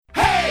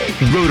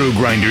Roto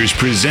Grinders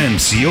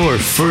presents your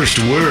first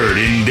word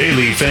in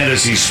daily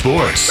fantasy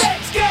sports.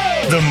 Let's go!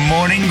 The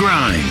Morning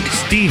Grind.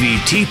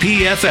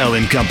 Stevietpfl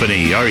and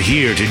company are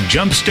here to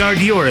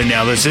jumpstart your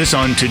analysis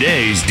on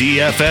today's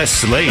DFS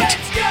slate.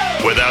 Let's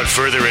go! Without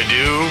further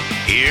ado,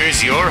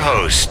 here's your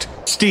host,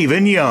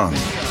 Stephen Young.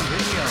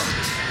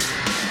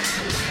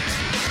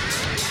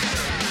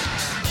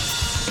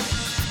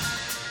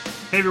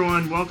 Hey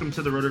everyone, welcome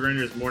to the Roto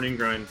Grinders Morning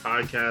Grind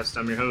podcast.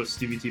 I'm your host,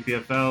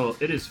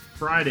 Stevietpfl. It is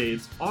Friday,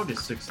 it's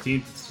August 16th,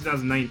 it's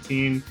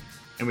 2019,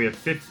 and we have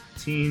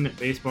 15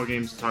 baseball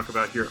games to talk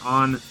about here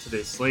on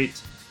today's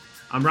slate.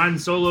 I'm riding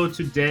solo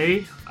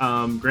today.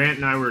 Grant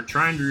and I were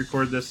trying to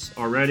record this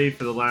already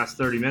for the last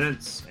 30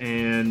 minutes,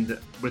 and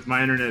with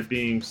my internet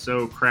being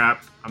so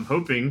crap, I'm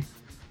hoping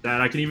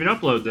that I can even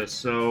upload this.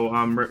 So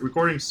I'm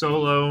recording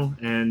solo,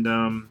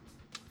 and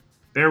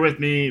bear with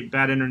me,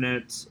 bad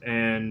internet,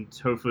 and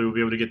hopefully we'll be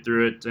able to get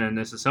through it, and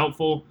this is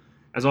helpful.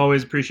 As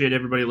always, appreciate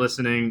everybody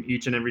listening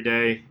each and every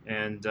day,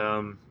 and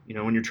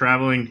when you're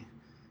traveling,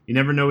 you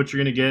never know what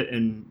you're going to get,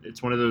 and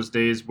it's one of those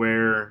days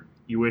where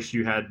you wish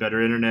you had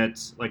better internet.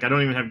 Like, I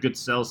don't even have good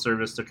cell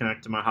service to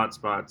connect to my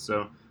hotspot,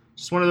 so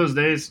just one of those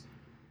days.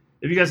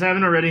 If you guys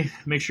haven't already,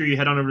 make sure you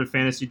head on over to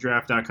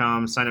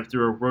FantasyDraft.com, sign up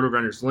through our Roto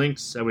Grinders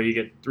links. That way you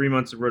get 3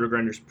 months of Roto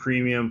Grinders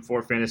Premium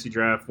for Fantasy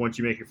Draft once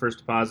you make your first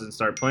deposit and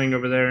start playing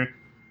over there.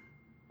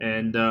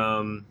 And,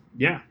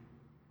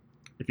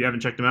 if you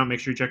haven't checked them out, make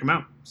sure you check them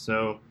out.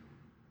 So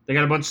they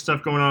got a bunch of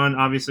stuff going on.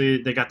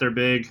 Obviously, they got their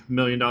big $1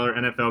 million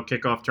NFL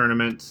kickoff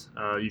tournament.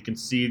 You can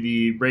see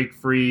the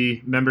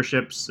rake-free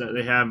memberships that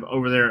they have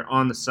over there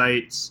on the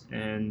sites,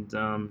 and,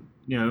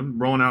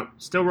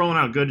 still rolling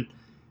out good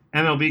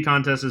MLB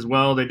contests as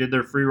well. They did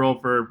their free roll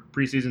for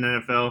preseason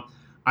NFL.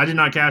 I did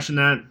not cash in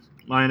that.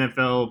 My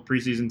NFL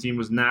preseason team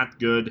was not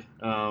good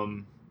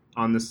on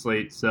this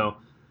slate, so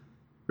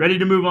ready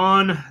to move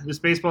on. This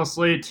baseball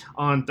slate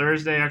on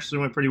Thursday actually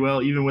went pretty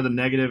well, even with a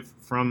negative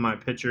from my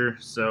pitcher.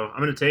 So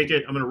I'm going to take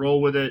it. I'm going to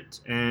roll with it.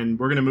 And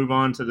we're going to move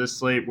on to this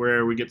slate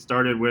where we get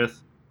started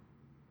with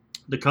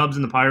the Cubs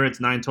and the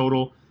Pirates, 9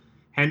 total.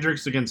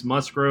 Hendricks against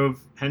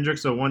Musgrove.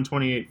 Hendricks a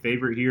 128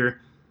 favorite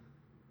here.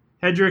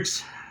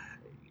 Hendricks,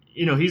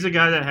 he's a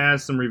guy that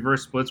has some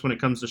reverse splits when it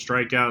comes to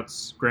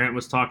strikeouts. Grant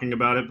was talking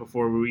about it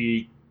before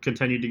we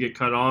continued to get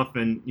cut off,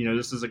 and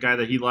this is a guy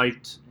that he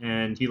liked,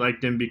 and he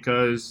liked him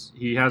because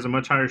he has a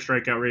much higher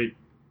strikeout rate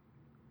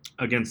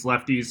against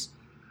lefties.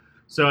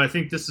 So I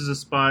think this is a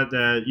spot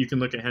that you can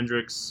look at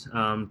Hendricks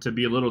to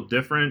be a little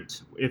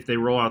different if they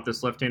roll out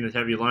this left-handed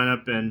heavy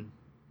lineup. And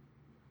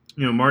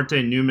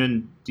Marte,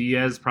 Newman,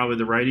 Diaz, probably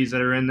the righties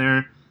that are in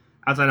there.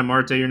 Outside of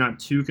Marte, you're not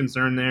too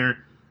concerned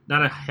there.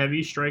 Not a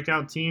heavy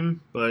strikeout team,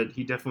 but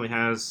he definitely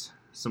has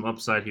some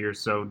upside here,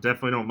 so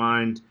definitely don't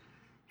mind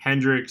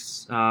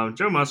Hendricks.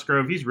 Joe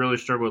Musgrove, he's really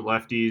struggled with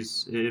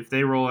lefties. If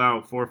they roll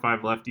out 4 or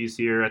 5 lefties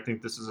here, I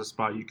think this is a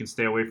spot you can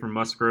stay away from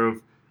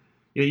Musgrove.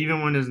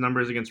 Even when his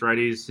numbers against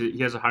righties, he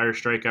has a higher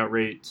strikeout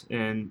rate.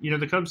 And,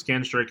 the Cubs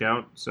can strike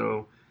out.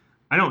 So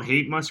I don't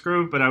hate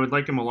Musgrove, but I would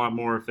like him a lot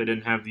more if they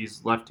didn't have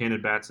these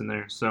left-handed bats in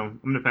there. So I'm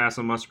going to pass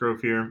on Musgrove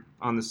here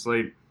on the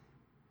slate.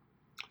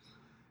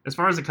 As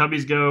far as the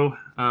Cubbies go,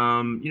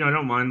 I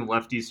don't mind the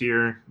lefties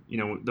here.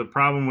 The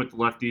problem with the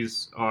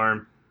lefties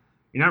are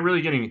you're not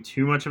really getting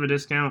too much of a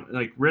discount.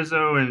 Like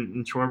Rizzo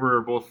and Schwarber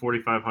are both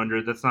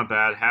 4,500. That's not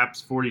bad.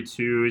 Happ's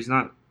 42. He's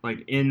not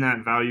in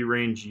that value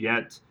range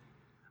yet.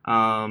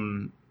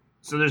 So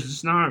there's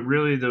just not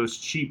really those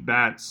cheap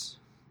bats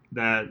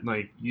that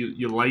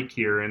you like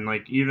here. And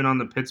even on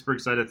the Pittsburgh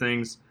side of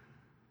things,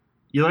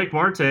 you like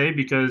Marte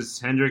because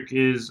Hendrick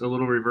is a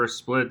little reverse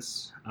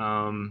splits.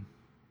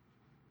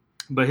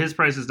 But his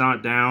price is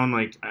not down.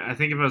 I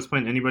think if I was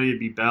playing anybody, it'd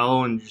be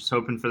Bell and just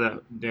hoping for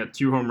that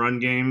 2 home run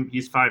game.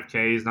 He's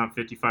 5K. He's not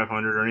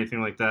 5,500 or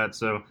anything like that.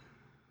 So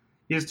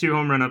he has 2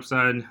 home run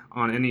upside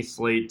on any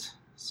slate.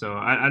 So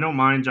I don't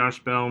mind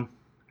Josh Bell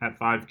at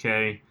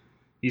 5K.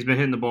 He's been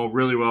hitting the ball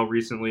really well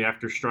recently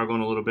after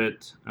struggling a little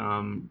bit.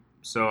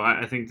 So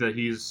I think that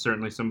he's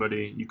certainly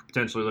somebody you could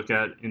potentially look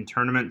at in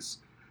tournaments.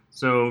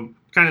 So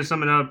kind of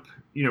sum it up,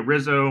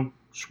 Rizzo,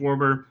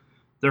 Schwarber,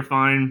 they're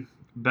fine.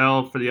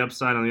 Bell for the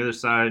upside on the other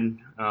side.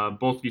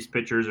 Both these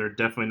pitchers are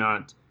definitely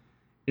not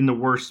in the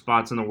worst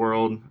spots in the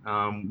world.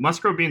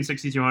 Musgrove being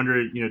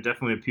 6,200,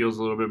 definitely appeals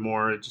a little bit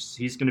more.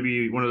 He's going to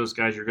be one of those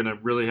guys you're going to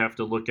really have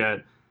to look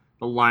at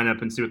the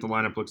lineup and see what the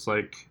lineup looks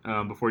like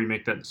before you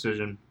make that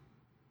decision.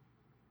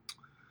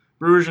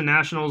 Brewers and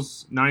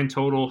Nationals, 9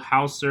 total.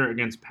 Hauser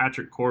against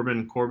Patrick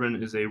Corbin.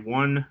 Corbin is a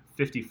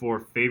 154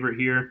 favorite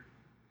here.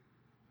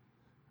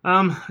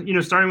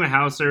 Starting with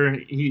Hauser,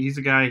 he's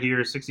a guy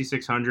here,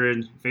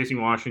 6,600, facing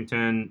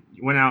Washington.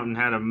 He went out and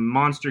had a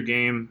monster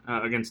game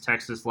against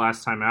Texas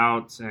last time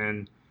out,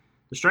 and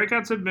the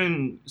strikeouts have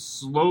been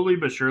slowly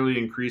but surely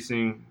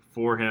increasing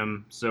for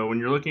him. So when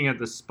you're looking at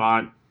this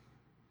spot,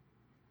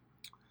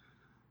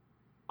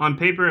 on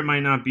paper it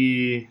might not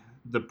be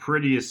the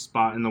prettiest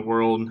spot in the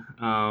world.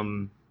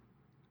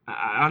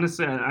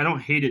 Honestly, I don't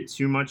hate it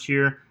too much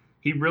here.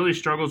 He really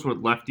struggles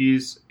with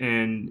lefties,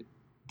 and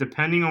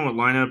depending on what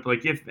lineup,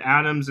 like if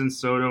Adams and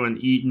Soto and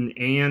Eaton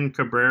and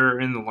Cabrera are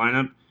in the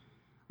lineup,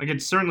 like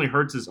it certainly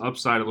hurts his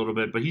upside a little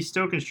bit, but he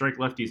still can strike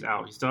lefties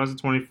out. He still has a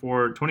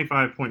 25.4%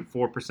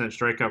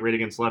 strikeout rate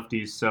against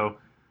lefties. So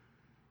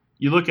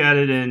you look at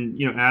it and,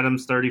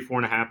 Adams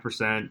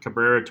 34.5%,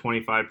 Cabrera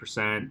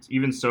 25%,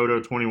 even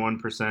Soto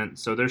 21%.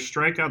 So there's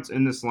strikeouts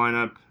in this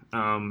lineup.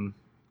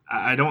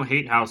 I don't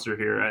hate Hauser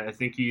here. I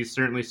think he's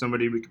certainly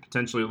somebody we could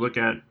potentially look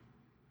at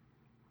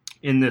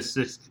in this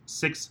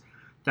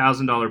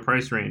 $6,000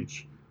 price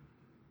range.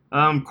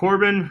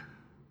 Corbin,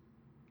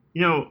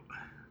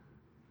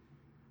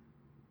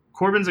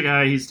 Corbin's a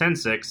guy, he's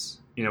 10-6.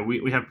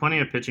 We have plenty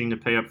of pitching to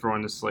pay up for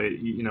on this slate.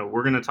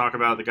 We're going to talk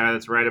about the guy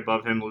that's right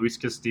above him, Luis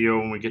Castillo,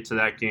 when we get to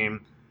that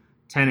game.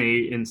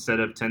 10-8 instead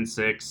of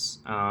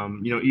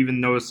 10-6.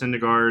 Even Noah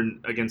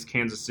Syndergaard against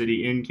Kansas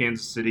City in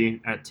Kansas City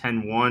at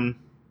 10-1.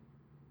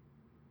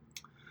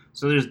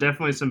 So there's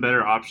definitely some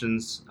better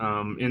options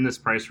in this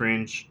price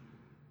range.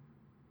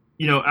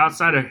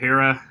 Outside of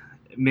Hera,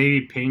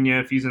 maybe Pena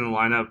if he's in the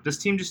lineup. This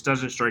team just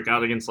doesn't strike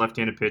out against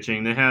left-handed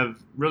pitching. They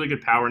have really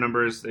good power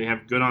numbers. They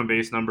have good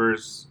on-base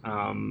numbers.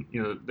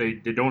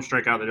 They don't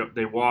strike out.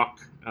 They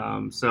walk.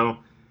 So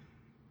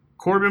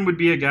Corbin would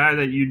be a guy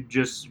that you'd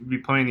just be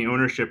playing the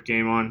ownership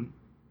game on.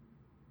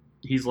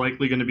 He's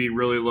likely going to be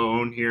really low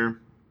owned here.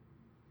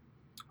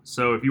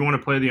 So if you want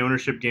to play the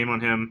ownership game on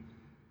him,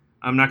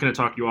 I'm not going to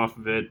talk you off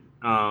of it.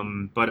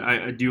 But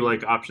I do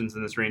like options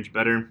in this range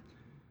better.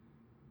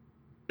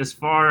 As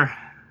far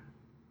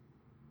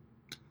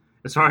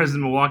as the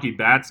Milwaukee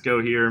bats go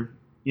here,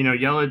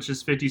 Yelich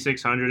is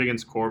 5,600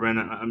 against Corbin.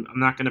 I'm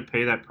not going to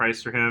pay that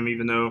price for him,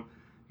 even though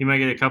he might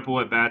get a couple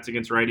at bats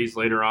against righties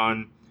later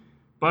on.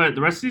 But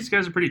the rest of these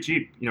guys are pretty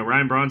cheap.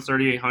 Ryan Braun's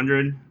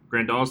 3,800,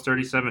 Grandal's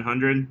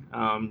 3,700,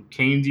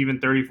 Kane's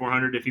even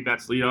 3,400 if he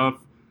bats leadoff.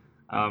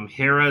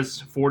 Hera's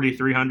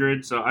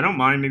 4,300, so I don't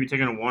mind maybe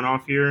taking a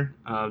one-off here.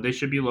 They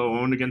should be low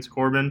owned against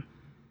Corbin.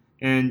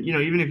 And,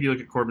 even if you look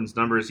at Corbin's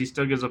numbers, he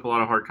still gives up a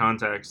lot of hard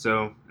contact.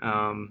 So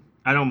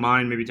I don't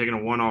mind maybe taking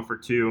a one-off or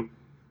two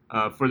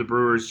for the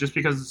Brewers, just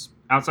because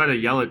outside of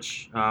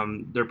Yelich,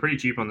 they're pretty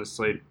cheap on this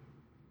slate.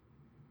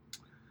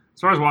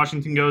 As far as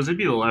Washington goes, it'd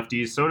be the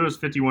lefties. Soto's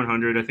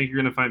 5,100. I think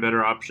you're going to find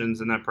better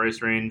options in that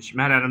price range.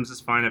 Matt Adams is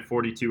fine at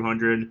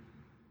 4,200.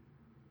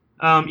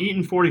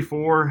 Eaton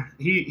 44.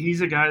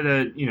 He's a guy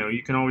that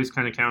you can always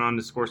kind of count on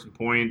to score some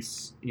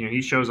points.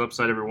 He shows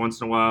upside every once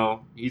in a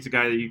while. He's a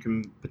guy that you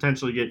can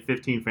potentially get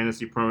 15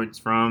 fantasy points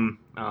from.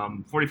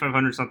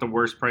 4,500 is not the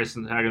worst price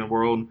in the tag in the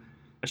world.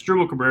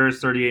 Asdrubal Cabrera is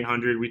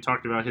 3,800. We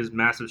talked about his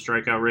massive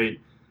strikeout rate,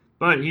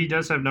 but he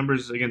does have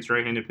numbers against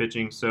right-handed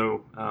pitching,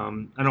 so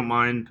I don't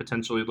mind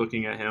potentially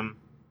looking at him.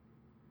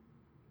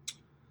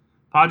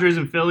 Padres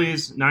and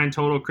Phillies, 9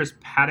 total. Chris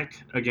Paddock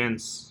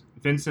against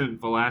Vincent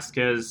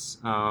Velasquez.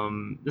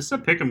 This is a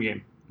pick'em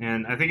game,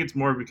 and I think it's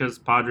more because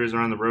Padres are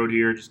on the road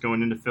here, just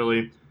going into Philly.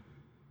 If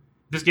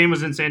this game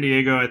was in San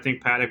Diego, I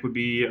think Paddock would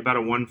be about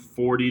a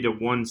 140 to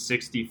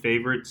 160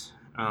 favorite.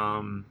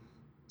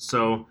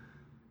 So,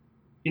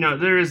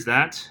 there is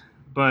that.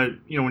 But,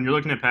 when you're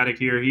looking at Paddock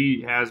here,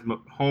 he has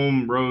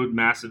home road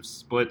massive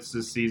splits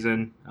this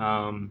season.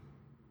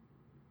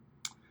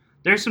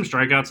 There's some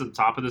strikeouts at the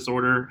top of this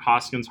order.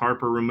 Hoskins,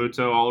 Harper,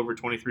 Realmuto all over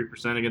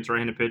 23% against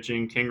right-handed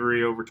pitching.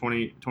 Kingery over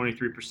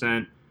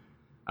 23%.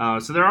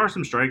 So there are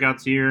some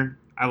strikeouts here.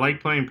 I like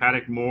playing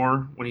Paddock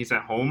more when he's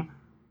at home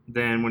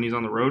than when he's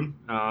on the road.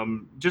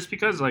 Just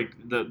because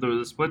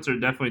the splits are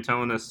definitely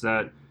telling us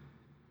that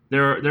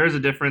there is a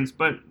difference.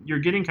 But you're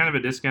getting kind of a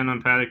discount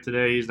on Paddock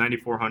today. He's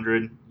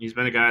 9,400. He's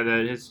been a guy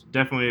that has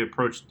definitely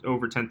approached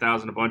over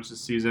 10,000 a bunch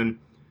this season.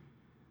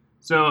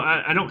 So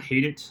I don't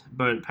hate it,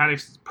 but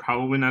Paddock's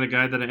probably not a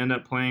guy that I end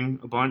up playing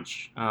a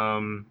bunch.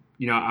 I'm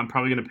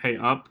probably going to pay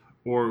up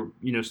or,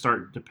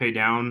 start to pay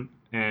down,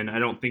 and I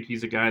don't think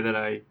he's a guy that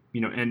I,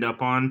 end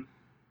up on.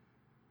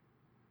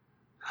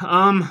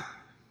 The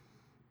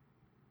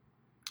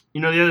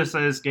other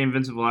side of this game,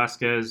 Vincent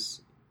Velasquez,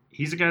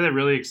 he's a guy that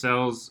really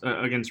excels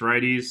against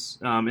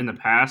righties in the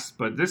past,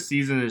 but this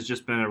season has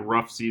just been a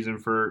rough season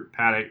for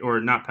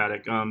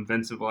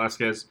Vincent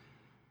Velasquez.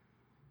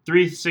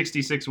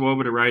 366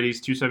 WOBA to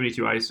righties,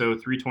 272 ISO,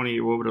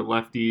 328 WOBA to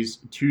lefties,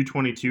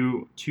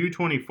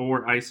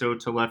 224 ISO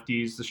to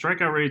lefties. The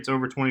strikeout rate's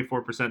over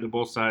 24% to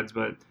both sides,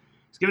 but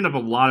he's given up a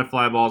lot of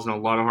fly balls and a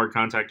lot of hard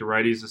contact to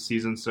righties this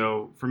season.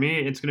 So for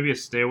me, it's going to be a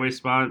stay away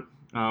spot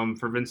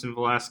for Vincent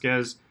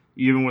Velasquez,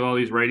 even with all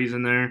these righties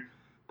in there.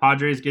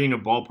 Padres getting a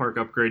ballpark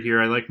upgrade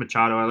here. I like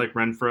Machado. I like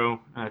Renfroe.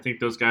 I think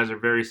those guys are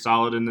very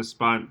solid in this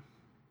spot.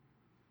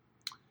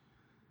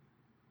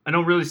 I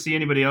don't really see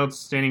anybody else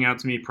standing out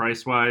to me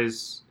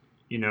price-wise.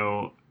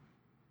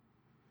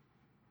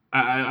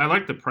 I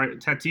like the price.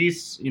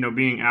 Tatis,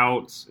 being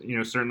out,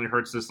 certainly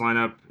hurts this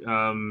lineup,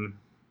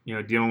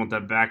 dealing with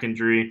that back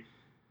injury.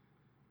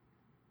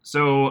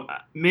 So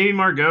maybe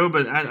Margot,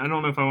 but I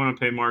don't know if I want to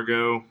pay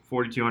Margot,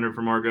 4,200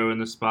 for Margot in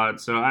this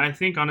spot. So I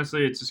think,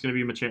 honestly, it's just going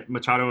to be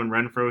Machado and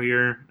Renfroe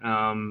here.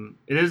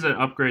 It is an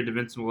upgrade to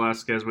Vincent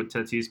Velasquez with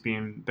Tatis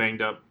being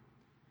banged up.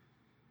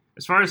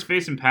 As far as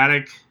facing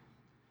Paddock's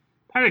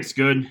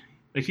good.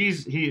 Like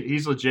he's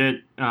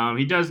legit.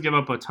 He does give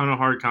up a ton of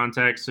hard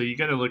contact, so you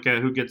got to look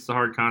at who gets the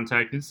hard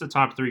contact. It's the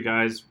top three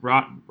guys: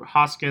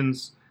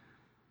 Hoskins,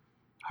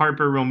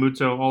 Harper,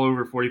 Realmuto, all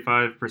over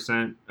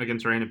 45%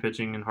 against right-handed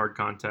pitching and hard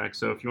contact.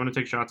 So if you want to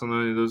take shots on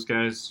any of those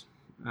guys,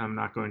 I'm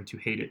not going to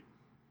hate it.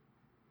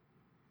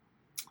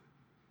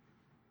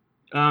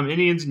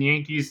 Indians and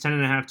Yankees,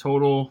 10.5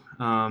 total.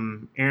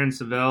 Aaron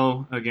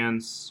Savell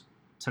against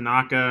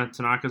Tanaka.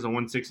 Tanaka's a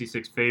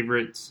 166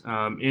 favorite.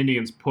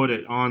 Indians put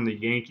it on the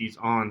Yankees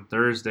on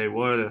Thursday.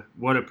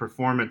 What a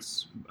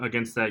performance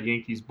against that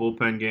Yankees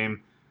bullpen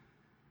game.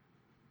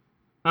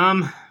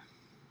 The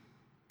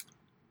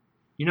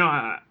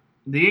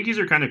Yankees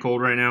are kind of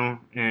cold right now,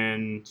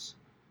 and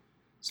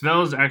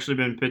Savell's actually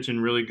been pitching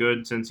really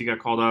good since he got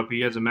called up.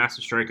 He has a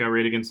massive strikeout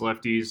rate against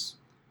lefties.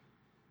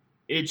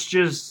 It's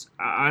just,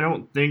 I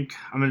don't think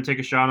I'm going to take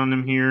a shot on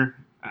him here.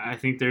 I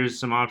think there's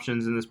some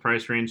options in this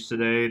price range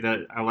today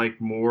that I like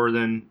more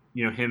than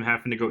him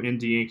having to go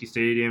into Yankee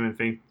Stadium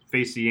and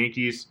face the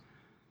Yankees.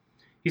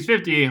 He's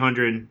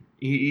 5,800.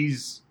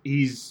 He's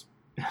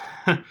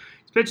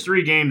pitched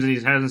 3 games and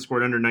he hasn't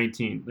scored under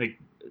 19. Like,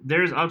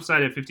 there's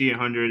upside at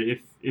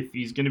 5,800 if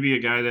he's going to be a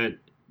guy that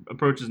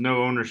approaches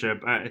no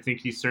ownership. I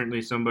think he's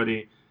certainly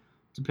somebody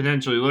to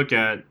potentially look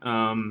at.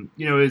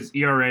 His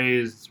ERA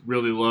is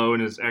really low,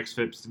 and his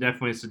xFIP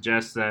definitely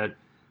suggests that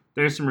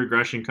there's some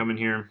regression coming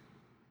here.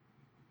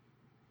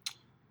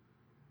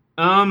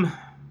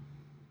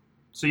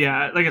 So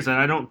yeah, like I said,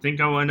 I don't think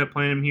I'll end up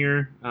playing him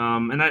here.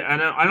 And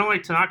I don't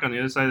like Tanaka on the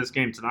other side of this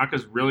game.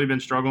 Tanaka's really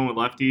been struggling with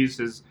lefties.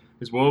 His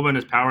WOBA and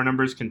his power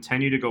numbers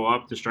continue to go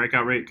up. The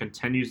strikeout rate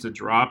continues to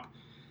drop.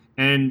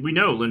 And we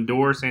know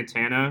Lindor,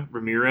 Santana,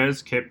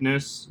 Ramirez,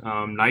 Kipnis,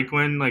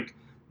 Nyquin, like,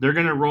 they're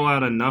going to roll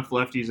out enough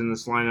lefties in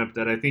this lineup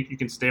that I think you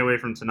can stay away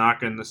from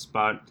Tanaka in this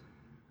spot.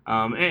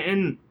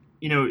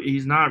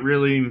 He's not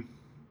really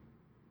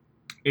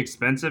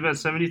expensive at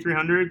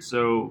 7,300,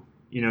 so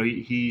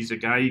he's a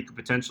guy you could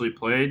potentially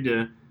play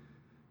to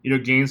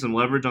gain some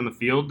leverage on the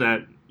field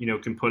that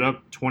can put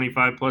up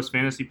 25 plus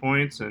fantasy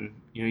points, and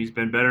he's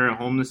been better at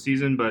home this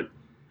season. But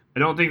I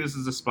don't think this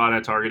is a spot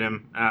I target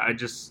him.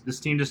 This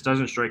team just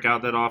doesn't strike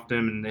out that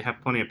often, and they have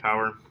plenty of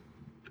power.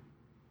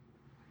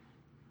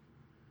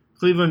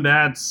 Cleveland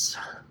bats.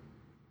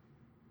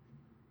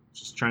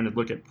 Just trying to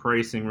look at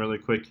pricing really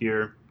quick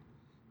here.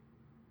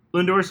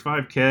 Lindor's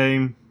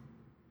 5K.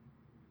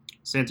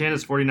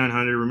 Santana's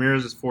 4,900.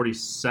 Ramirez is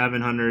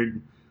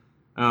 4,700.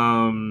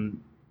 I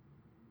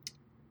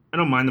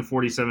don't mind the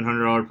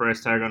 $4,700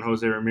 price tag on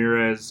Jose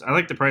Ramirez. I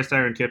like the price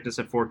tag on Kipnis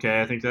at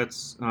 4K. I think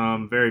that's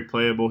very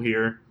playable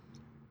here.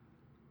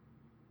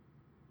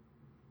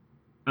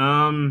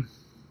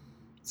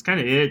 It's kind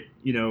of it.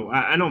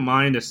 I don't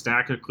mind a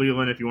stack of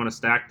Cleveland if you want to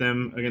stack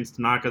them against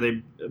Tanaka.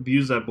 They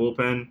abuse that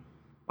bullpen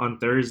on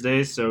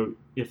Thursday, so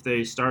if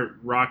they start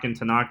rocking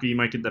Tanaka, you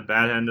might get the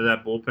bad end of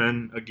that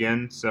bullpen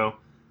again. So,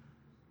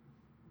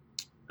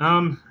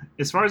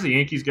 as far as the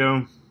Yankees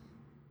go,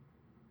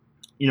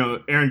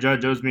 Aaron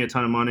Judge owes me a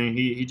ton of money.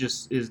 He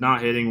just is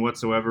not hitting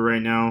whatsoever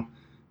right now.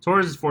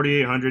 Torres is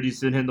 4,800. He's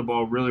been hitting the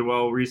ball really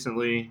well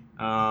recently.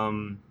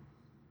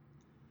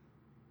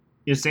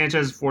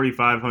 Sanchez is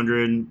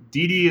 4,500.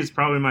 Didi is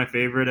probably my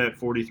favorite at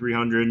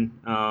 4,300.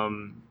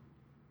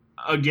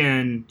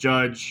 Again,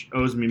 Judge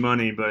owes me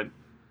money, but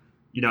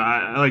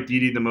I like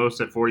Didi the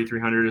most at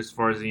 4,300 as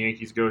far as the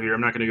Yankees go here.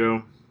 I'm not going to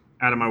go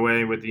out of my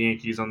way with the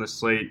Yankees on this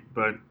slate,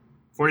 but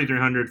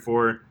 4,300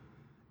 for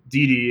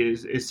Didi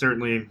is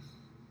certainly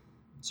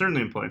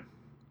in play.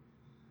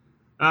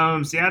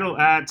 Seattle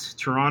at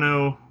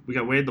Toronto. We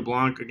got Wade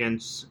LeBlanc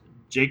against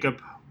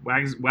Jacob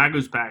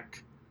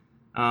Waguspak.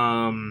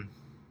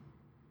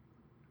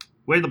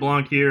 Wade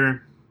LeBlanc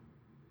here,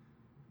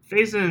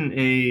 facing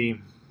a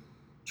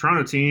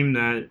Toronto team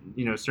that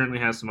certainly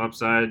has some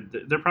upside.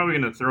 They're probably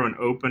going to throw an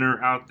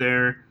opener out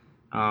there.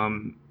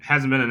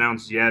 Hasn't been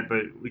announced yet,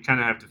 but we kind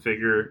of have to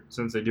figure,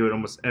 since they do it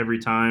almost every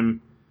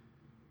time,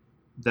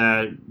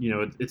 that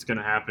it's going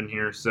to happen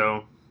here.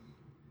 So,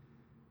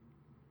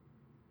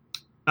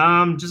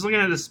 just looking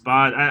at this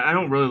spot, I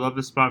don't really love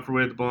this spot for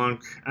Wade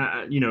LeBlanc.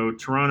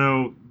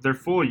 Toronto, they're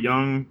full of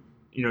young,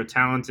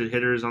 talented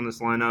hitters on this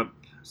lineup.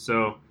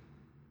 So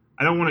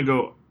I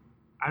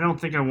don't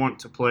think I want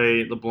to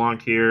play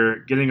LeBlanc here.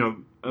 Getting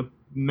a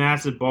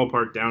massive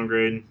ballpark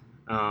downgrade.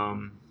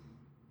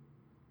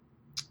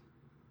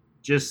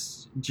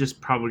 Just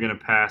probably going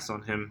to pass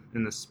on him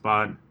in this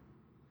spot.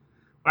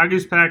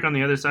 Waguspak on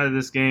the other side of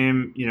this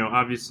game,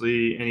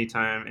 obviously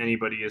anytime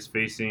anybody is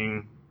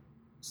facing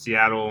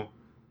Seattle,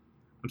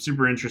 I'm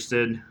super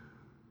interested.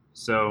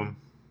 So,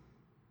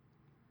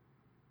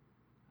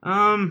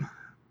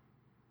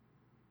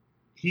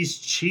 he's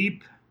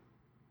cheap,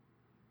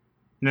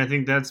 and I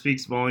think that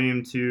speaks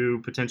volume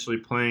to potentially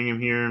playing him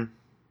here.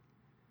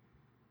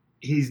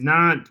 He's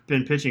not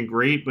been pitching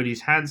great, but he's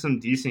had some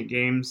decent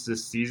games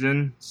this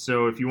season.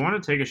 So if you want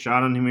to take a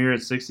shot on him here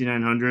at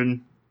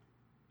 6,900,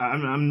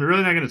 I'm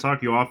really not going to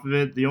talk you off of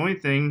it. The only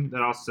thing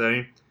that I'll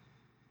say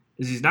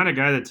is he's not a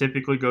guy that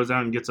typically goes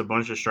out and gets a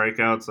bunch of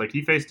strikeouts. Like,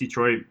 he faced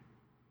Detroit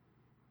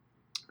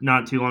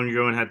not too long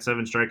ago and had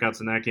 7 strikeouts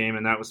in that game,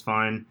 and that was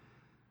fine.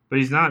 But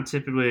he's not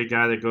typically a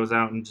guy that goes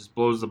out and just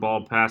blows the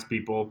ball past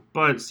people.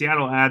 But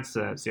Seattle adds to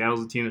that.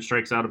 Seattle's a team that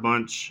strikes out a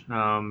bunch.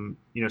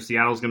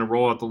 Seattle's going to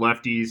roll out the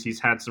lefties.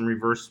 He's had some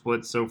reverse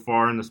splits so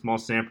far in the small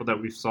sample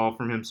that we saw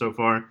from him so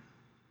far.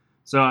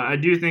 So I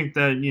do think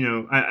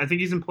that, I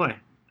think he's in play.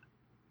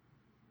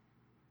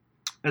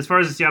 As far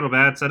as the Seattle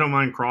bats, I don't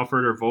mind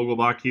Crawford or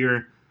Vogelbach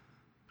here.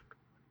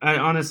 I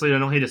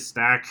don't hate a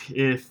stack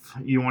if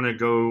you want to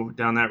go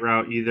down that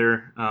route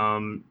either.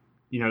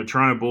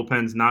 Toronto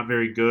bullpen's not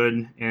very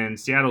good, and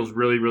Seattle's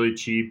really, really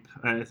cheap.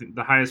 I think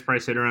the highest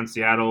price hitter on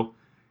Seattle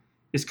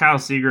is Kyle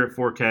Seager at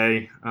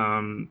 4K.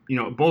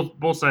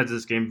 Both sides of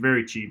this game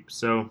very cheap.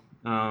 So,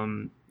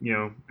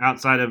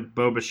 outside of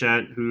Bo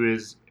Bichette, who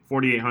is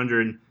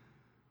 4,800,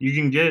 you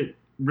can get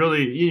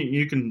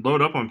you can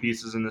load up on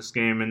pieces in this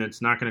game, and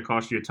it's not going to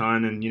cost you a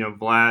ton. And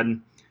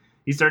Vlad,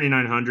 he's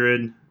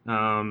 3,900.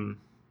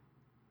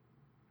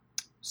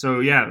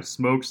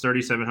 Smoke's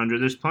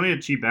 3,700. There's plenty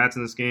of cheap bats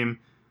in this game.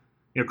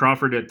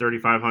 Crawford at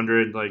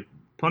 3,500. Like,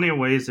 plenty of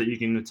ways that you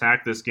can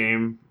attack this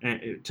game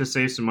to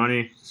save some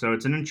money. So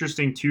it's an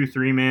interesting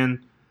 2-3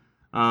 man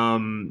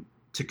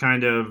to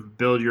kind of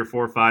build your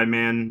 4-5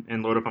 man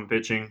and load up on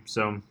pitching.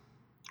 So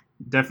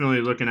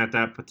definitely looking at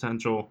that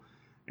potential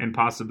and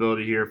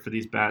possibility here for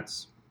these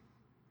bats.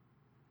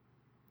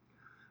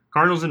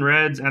 Cardinals and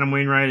Reds, Adam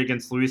Wainwright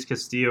against Luis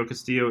Castillo.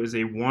 Castillo is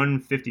a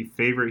 150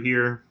 favorite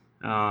here.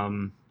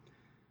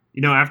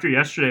 After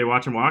yesterday,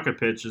 watching Waka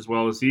pitch as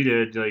well as he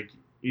did,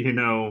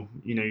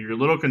 you're a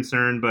little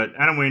concerned, but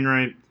Adam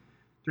Wainwright,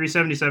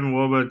 377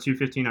 WOBA,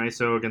 215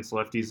 ISO against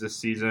lefties this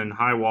season,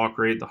 high walk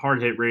rate. The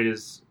hard hit rate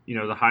is,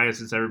 the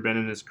highest it's ever been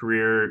in his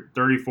career,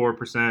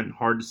 34%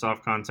 hard to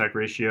soft contact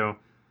ratio.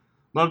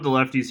 Love the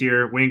lefties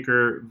here.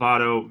 Winker,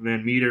 Votto,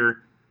 Van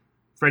Meter.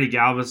 Freddie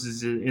Galvis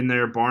is in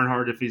there.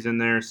 Barnhart if he's in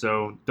there,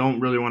 so don't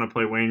really want to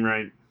play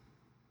Wainwright.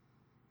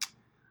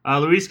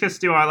 Luis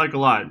Castillo I like a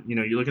lot.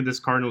 You look at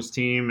this Cardinals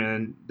team,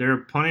 and there are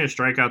plenty of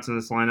strikeouts in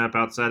this lineup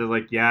outside of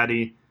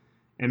Yadi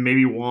and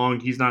maybe Wong.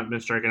 He's not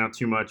been striking out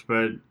too much,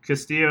 but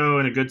Castillo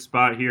in a good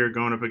spot here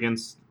going up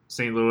against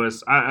St.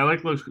 Louis. I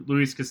like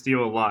Luis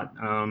Castillo a lot.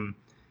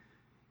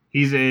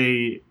 He's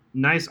a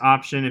nice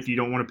option if you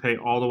don't want to pay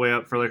all the way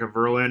up for a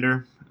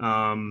Verlander.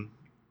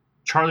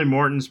 Charlie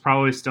Morton's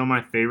probably still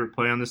my favorite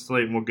play on this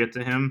slate, and we'll get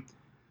to him.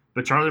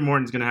 But Charlie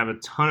Morton's going to have a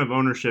ton of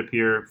ownership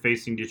here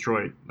facing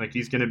Detroit.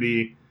 He's going to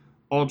be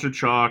ultra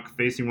chalk,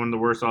 facing one of the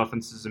worst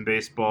offenses in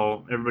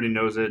baseball. Everybody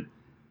knows it.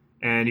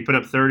 And he put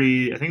up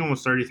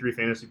almost 33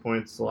 fantasy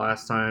points the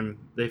last time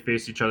they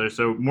faced each other.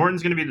 So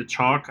Morton's going to be the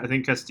chalk. I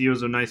think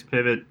Castillo's a nice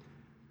pivot.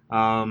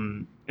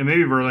 And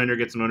maybe Verlander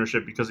gets some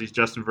ownership because he's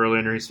Justin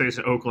Verlander. He's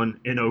facing Oakland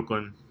in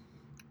Oakland.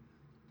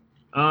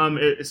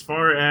 As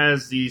far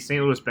as the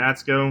St. Louis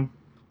bats go,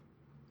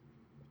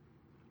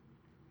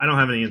 I don't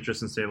have any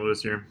interest in St.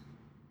 Louis here.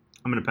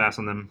 I'm going to pass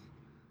on them.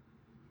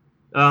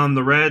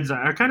 The Reds,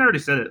 I kind of already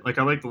said it.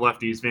 I like the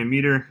lefties. Van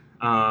Meter,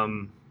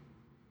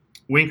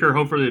 Winker,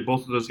 hopefully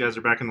both of those guys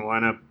are back in the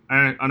lineup.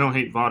 I don't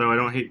hate Votto. I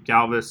don't hate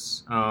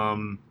Galvis.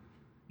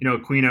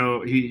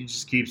 Aquino, he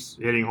just keeps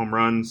hitting home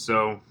runs.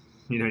 So,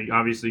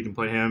 obviously you can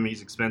play him.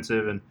 He's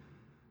expensive, and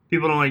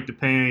people don't like to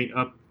pay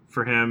up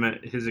for him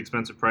at his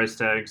expensive price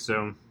tag.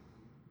 So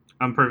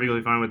I'm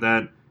perfectly fine with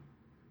that.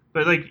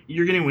 But,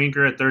 you're getting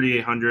Winker at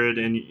 3,800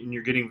 and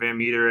you're getting Van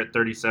Meter at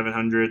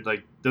 3,700.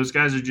 Those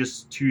guys are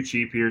just too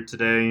cheap here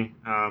today.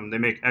 They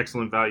make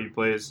excellent value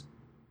plays.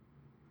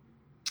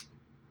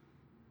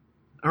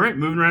 All right,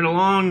 moving right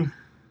along.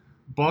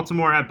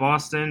 Baltimore at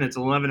Boston. It's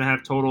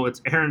 11.5 total.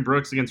 It's Aaron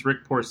Brooks against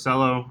Rick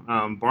Porcello.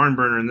 Barn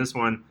burner in this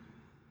one.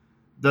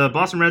 The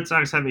Boston Red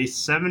Sox have a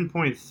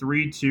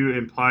 7.32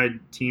 implied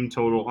team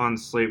total on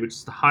the slate, which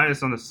is the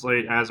highest on the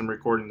slate as I'm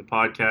recording the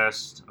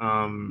podcast.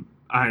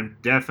 I'm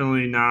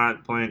definitely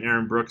not playing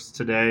Aaron Brooks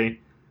today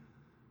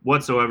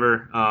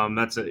whatsoever.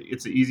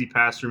 It's an easy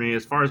pass for me.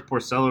 As far as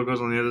Porcello goes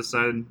on the other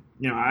side,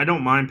 I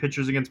don't mind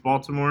pitchers against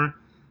Baltimore,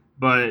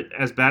 but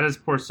as bad as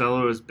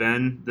Porcello has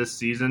been this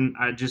season,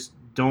 I just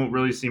don't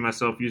really see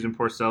myself using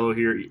Porcello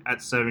here at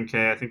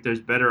 7K. I think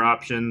there's better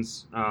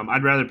options.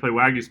 I'd rather play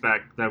Wagyu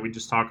Spec that we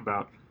just talked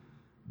about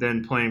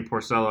than playing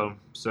Porcello.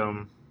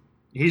 So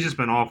he's just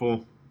been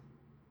awful.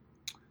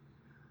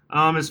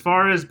 As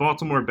far as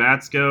Baltimore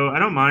bats go, I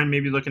don't mind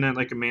maybe looking at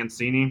a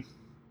Mancini.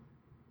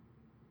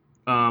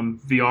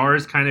 VR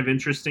is kind of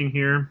interesting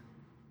here.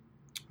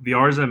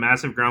 VR is a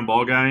massive ground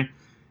ball guy,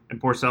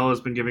 and Porcello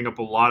has been giving up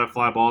a lot of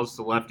fly balls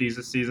to lefties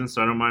this season,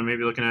 so I don't mind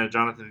maybe looking at a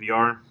Jonathan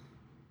VR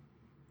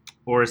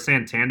or a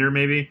Santander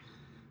maybe.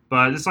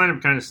 But this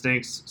lineup kind of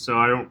stinks, so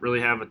I don't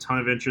really have a ton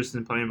of interest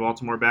in playing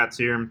Baltimore bats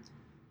here.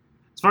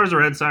 As far as the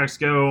Red Sox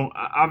go,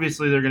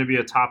 obviously they're going to be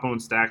a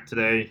top-owned stack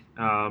today.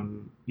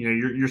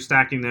 You're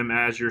stacking them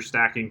as you're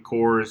stacking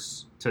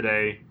cores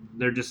today.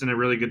 They're just in a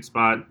really good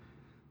spot.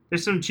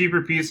 There's some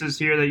cheaper pieces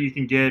here that you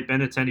can get.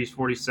 Benintendi's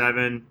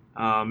 47,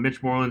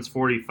 Mitch Moreland's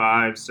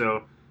 45.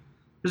 So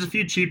there's a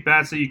few cheap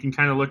bats that you can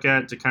kind of look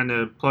at to kind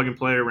of plug and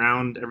play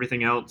around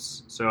everything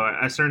else. So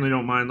I certainly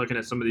don't mind looking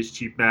at some of these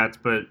cheap bats.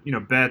 But,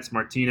 Betts,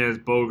 Martinez,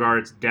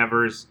 Bogarts,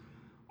 Devers,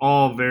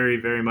 all very,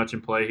 very much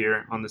in play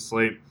here on the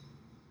slate.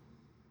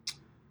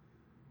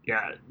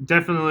 Yeah,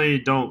 definitely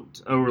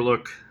don't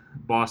overlook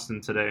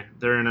Boston today.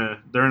 They're in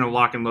a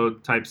lock and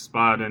load type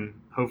spot, and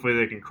hopefully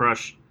they can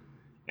crush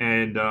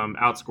and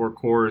outscore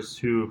Coors,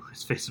 who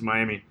is facing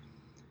Miami.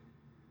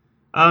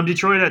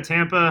 Detroit at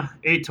Tampa,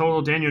 8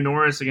 total. Daniel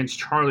Norris against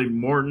Charlie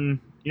Morton.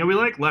 We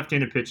like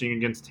left-handed pitching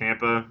against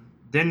Tampa.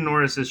 Daniel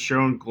Norris has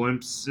shown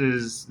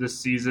glimpses this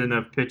season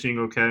of pitching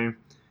okay.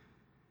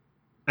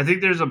 I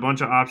think there's a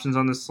bunch of options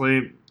on this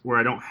slate where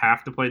I don't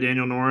have to play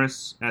Daniel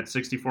Norris at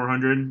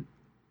 6,400.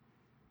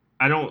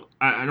 I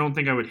don't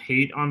think I would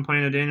hate on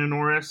playing a Daniel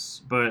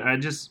Norris, but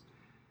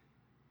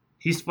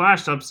he's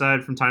flashed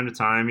upside from time to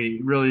time. He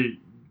really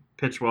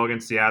pitched well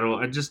against Seattle.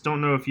 I just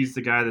don't know if he's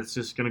the guy that's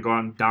just going to go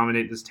out and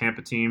dominate this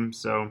Tampa team.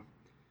 So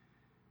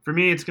for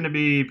me, it's going to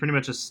be pretty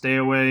much a stay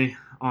away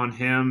on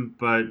him.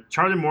 But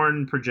Charlie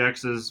Morton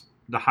projects as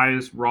the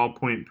highest raw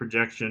point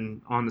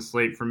projection on the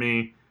slate for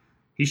me.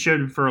 He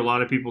should for a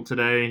lot of people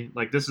today.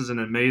 Like, this is an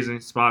amazing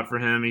spot for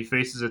him. He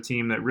faces a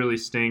team that really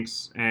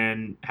stinks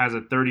and has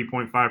a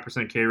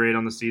 30.5% K rate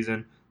on the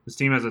season. This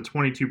team has a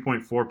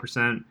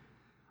 22.4%.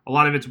 A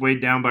lot of it's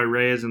weighed down by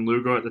Reyes and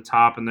Lugo at the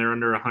top, and they're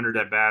under 100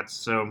 at bats.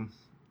 So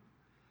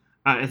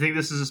I think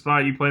this is a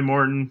spot you play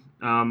Morton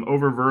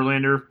over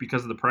Verlander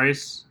because of the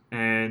price.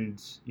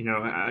 And,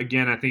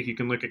 again, I think you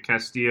can look at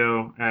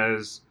Castillo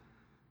as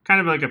kind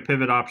of like a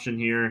pivot option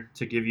here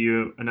to give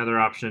you another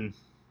option.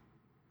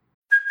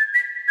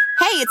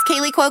 Hey, it's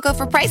Kaylee Cuoco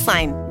for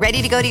Priceline.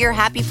 Ready to go to your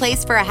happy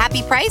place for a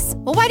happy price?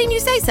 Well, why didn't you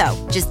say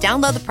so? Just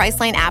download the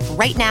Priceline app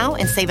right now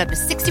and save up to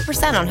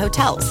 60% on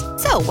hotels.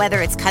 So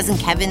whether it's Cousin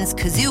Kevin's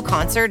Kazoo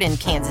Concert in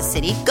Kansas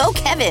City, go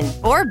Kevin,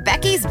 or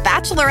Becky's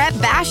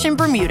Bachelorette Bash in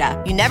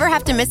Bermuda, you never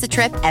have to miss a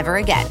trip ever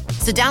again.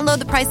 So download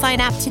the Priceline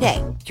app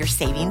today. Your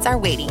savings are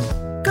waiting.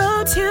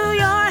 Go to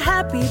your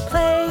happy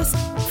place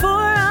for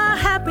a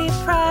happy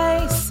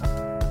price.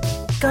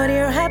 Go to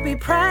your happy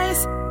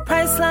price,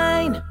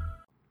 Priceline.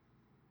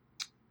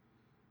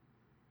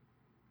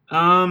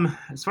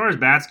 As far as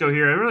bats go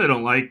here, I really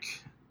don't like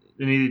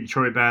any of the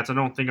Detroit bats. I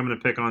don't think I'm going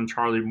to pick on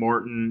Charlie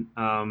Morton.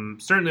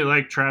 Certainly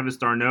like Travis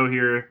d'Arnaud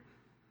here.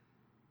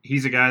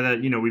 He's a guy that,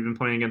 we've been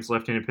playing against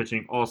left-handed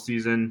pitching all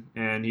season,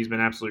 and he's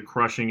been absolutely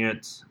crushing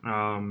it.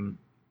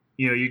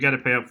 You got to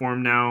pay up for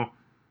him now.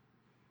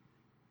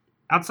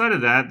 Outside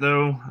of that,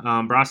 though,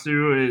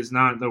 Brasu is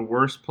not the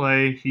worst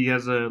play. He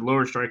has a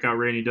lower strikeout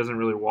rate, and he doesn't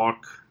really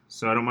walk,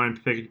 so I don't mind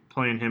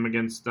playing him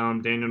against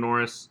Daniel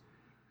Norris.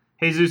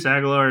 Jesus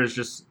Aguilar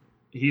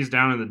he's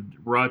down in the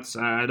ruts.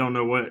 I don't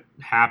know what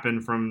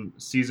happened from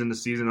season to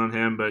season on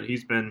him, but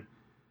he's been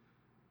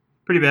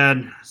pretty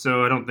bad,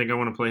 so I don't think I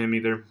want to play him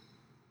either.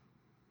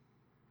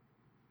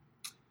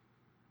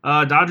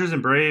 Dodgers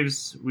and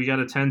Braves, we got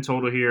a 10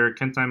 total here.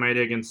 Kenta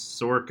Maeda against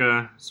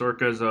Soroka.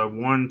 Soroka's a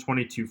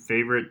 122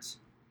 favorite.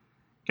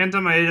 Kenta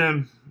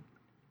Maeda,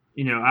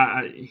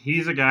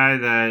 he's a guy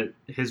that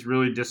has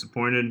really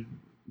disappointed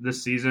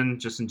this season,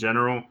 just in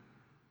general.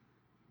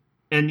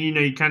 And, you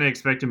kind of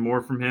expected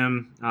more from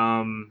him.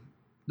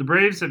 The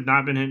Braves have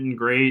not been hitting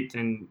great,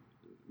 and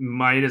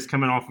Maeda's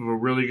coming off of a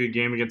really good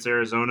game against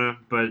Arizona,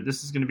 but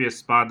this is going to be a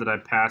spot that I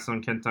pass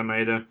on Kenta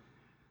Maeda.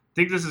 I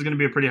think this is going to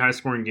be a pretty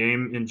high-scoring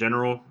game in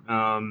general.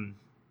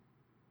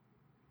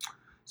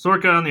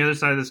 Soroka on the other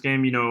side of this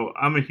game,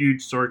 I'm a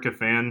huge Soroka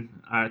fan.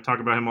 I talk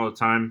about him all the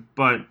time,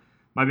 but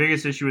my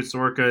biggest issue with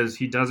Soroka is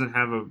he doesn't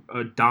have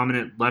a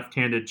dominant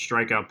left-handed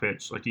strikeout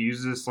pitch. Like, he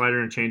uses his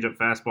slider and changeup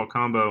fastball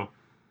combo,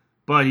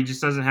 but he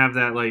just doesn't have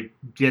that,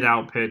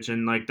 get-out pitch,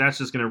 and, that's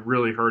just going to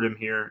really hurt him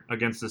here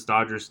against this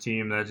Dodgers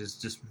team that is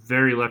just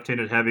very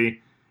left-handed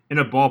heavy in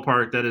a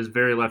ballpark that is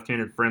very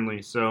left-handed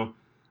friendly. So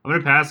I'm going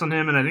to pass on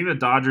him, and I think the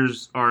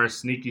Dodgers are a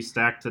sneaky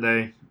stack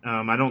today.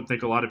 I don't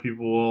think a lot of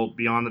people will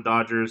be on the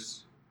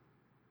Dodgers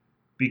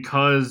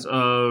because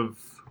of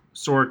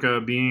Soroka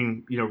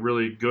being,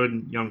 really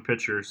good young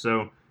pitcher.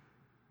 So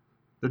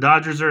the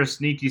Dodgers are a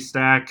sneaky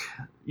stack.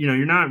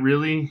 You're not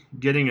really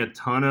getting a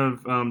ton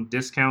of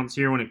discounts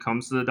here when it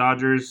comes to the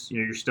Dodgers.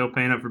 You're still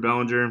paying up for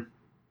Bellinger.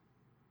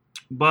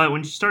 But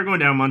when you start going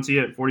down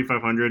Muncy at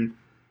 4,500,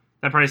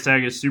 that price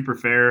tag is super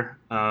fair.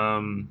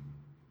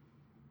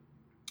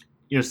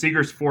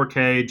 Seager's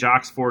 4K,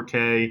 Jock's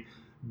 4K,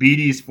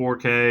 Beatty's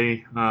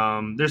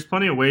 4K. There's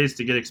plenty of ways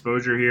to get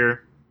exposure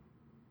here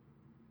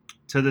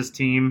to this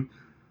team.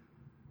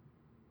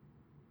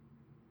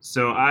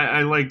 So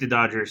I like the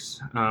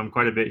Dodgers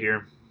quite a bit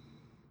here.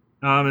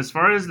 As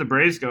far as the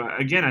Braves go,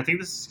 again, I think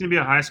this is going to be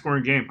a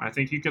high-scoring game. I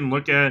think you can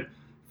look at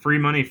Free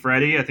Money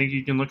Freddie. I think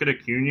you can look at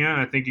Acuna.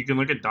 I think you can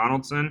look at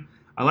Donaldson.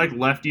 I like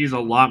lefties a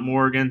lot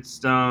more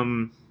against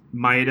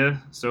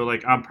Maeda. So,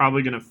 I'm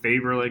probably going to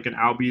favor, an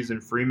Albies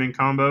and Freeman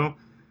combo.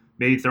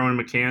 Maybe throw in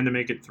McCann to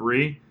make it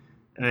 3.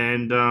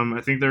 And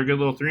I think they're a good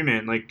little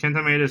three-man. Like,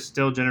 Kenta Maeda is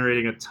still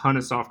generating a ton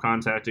of soft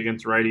contact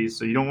against righties,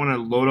 so you don't want to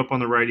load up on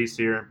the righties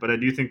here, but I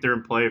do think they're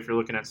in play if you're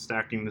looking at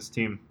stacking this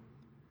team.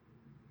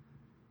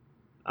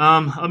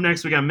 Up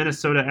next, we got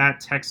Minnesota at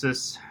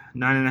Texas,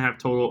 9.5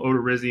 total.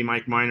 Odorizzi,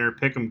 Mike Minor,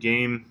 pick'em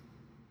game.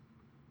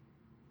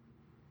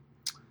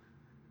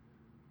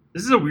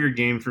 This is a weird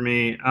game for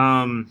me.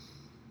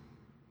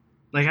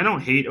 I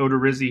don't hate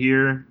Odorizzi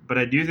here, but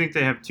I do think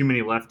they have too many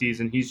lefties,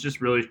 and he's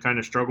just really kind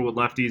of struggled with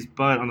lefties.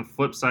 But on the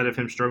flip side of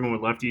him struggling with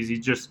lefties, he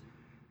just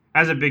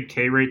has a big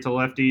K rate to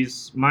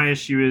lefties. My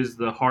issue is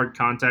the hard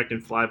contact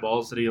and fly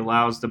balls that he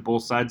allows to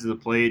both sides of the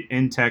plate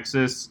in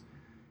Texas.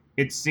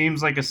 It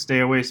seems like a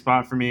stay-away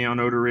spot for me on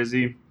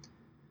Odorizzi.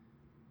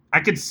 I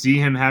could see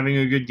him having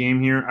a good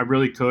game here. I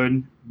really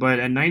could. But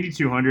at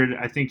 9,200,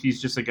 I think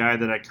he's just a guy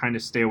that I kind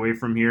of stay away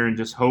from here and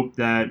just hope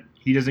that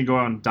he doesn't go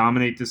out and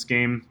dominate this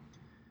game.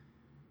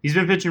 He's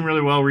been pitching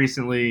really well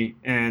recently,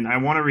 and I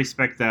want to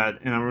respect that,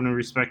 and I want to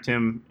respect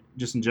him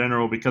just in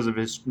general because of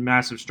his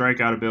massive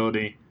strikeout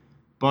ability.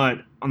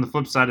 But on the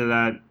flip side of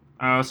that,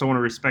 I also want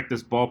to respect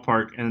this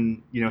ballpark,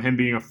 and him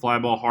being a fly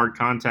ball hard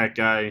contact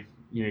guy.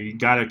 You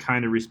got to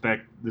kind of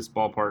respect this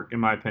ballpark, in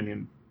my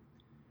opinion.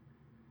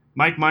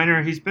 Mike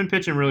Minor, he's been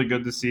pitching really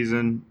good this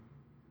season.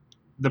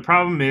 The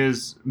problem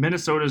is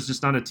Minnesota is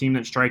just not a team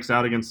that strikes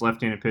out against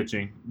left-handed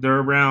pitching. They're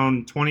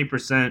around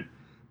 20%,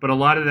 but a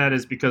lot of that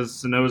is because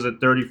Sano's at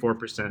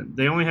 34%.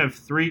 They only have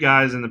 3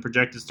 guys in the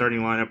projected starting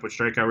lineup with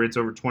strikeout rates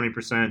over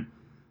 20%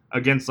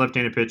 against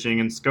left-handed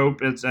pitching, and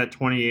Scope is at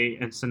 28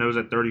 and Sano's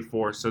at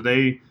 34. So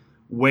they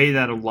weigh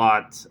that a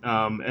lot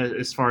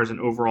as far as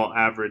an overall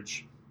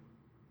average.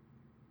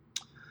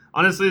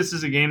 Honestly, this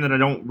is a game that I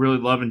don't really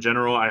love in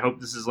general. I hope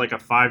this is like a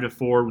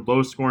 5-4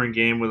 low-scoring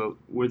game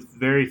with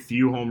very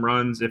few home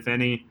runs, if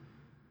any.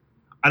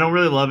 I don't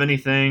really love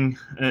anything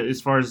as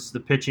far as the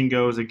pitching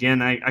goes.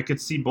 Again, I could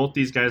see both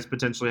these guys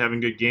potentially having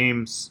good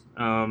games,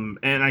 and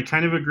I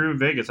kind of agree with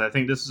Vegas. I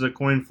think this is a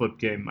coin flip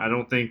game. I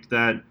don't think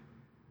that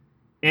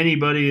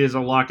anybody is a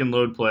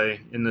lock-and-load play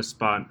in this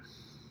spot.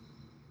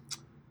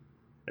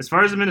 As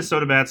far as the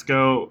Minnesota bats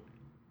go,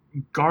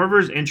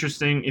 Garver's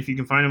interesting if you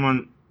can find him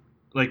on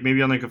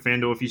maybe on a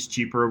FanDuel if he's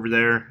cheaper over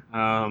there.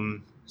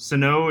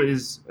 Sano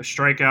is a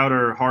strikeout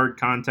or hard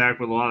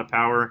contact with a lot of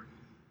power.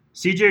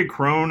 CJ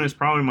Cron is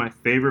probably my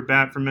favorite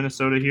bat from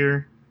Minnesota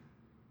here.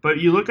 But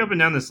you look up and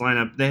down this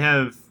lineup, they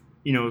have,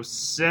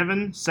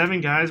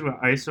 seven guys with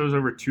ISOs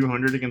over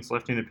 200 against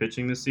left-handed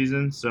pitching this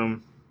season. So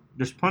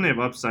there's plenty of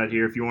upside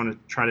here if you want to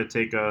try to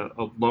take a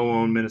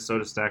low-owned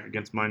Minnesota stack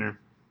against Minor.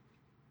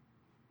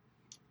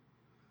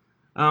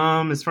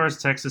 As far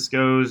as Texas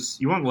goes,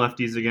 you want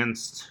lefties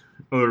against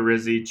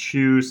Odorizzi,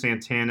 Chu,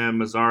 Santana,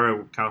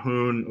 Mazzara,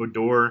 Calhoun,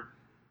 Odor.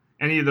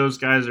 Any of those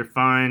guys are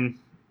fine.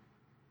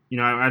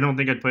 I don't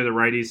think I'd play the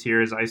righties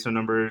here as ISO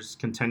numbers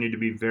continue to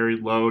be very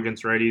low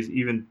against righties,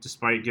 even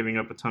despite giving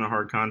up a ton of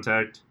hard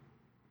contact.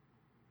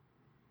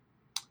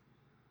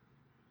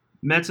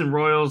 Mets and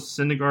Royals,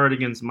 Syndergaard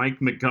against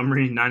Mike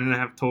Montgomery,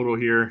 9.5 total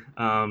here.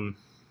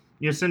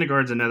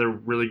 Syndergaard's another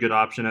really good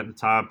option at the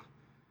top.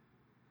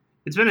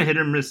 It's been a hit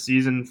or miss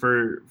season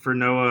for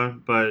Noah,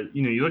 but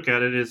you look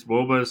at it, his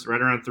WOBA is right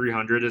around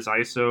 300. His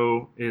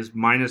ISO is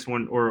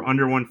 -1 or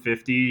under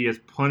 150. He has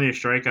plenty of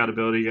strikeout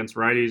ability against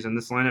righties, and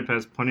this lineup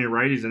has plenty of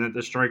righties in it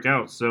that strike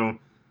out. So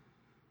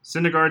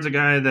Syndergaard's a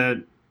guy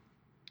that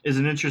is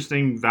an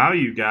interesting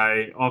value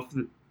guy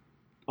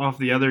off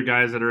the other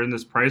guys that are in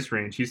this price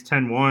range. He's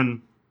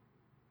 10-1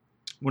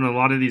 when a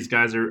lot of these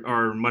guys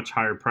are much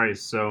higher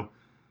priced. So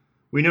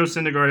we know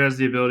Syndergaard has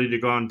the ability to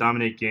go out and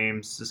dominate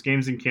games. This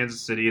game's in Kansas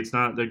City. It's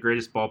not the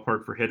greatest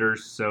ballpark for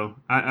hitters, so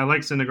I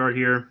like Syndergaard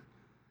here.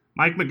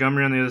 Mike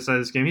Montgomery on the other side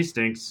of this game, he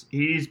stinks.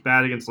 He's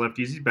bad against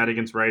lefties. He's bad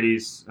against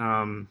righties.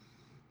 On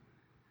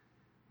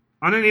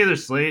any other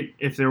slate,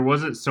 if there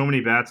wasn't so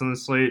many bats on the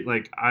slate,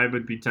 I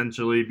would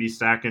potentially be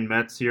stacking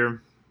Mets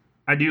here.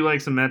 I do like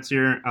some Mets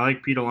here. I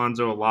like Pete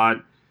Alonso a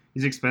lot.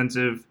 He's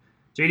expensive.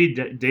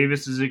 J.D.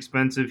 Davis is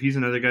expensive. He's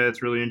another guy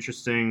that's really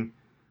interesting.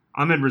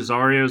 Ahmed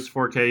Rosario's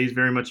 4K. He's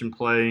very much in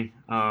play.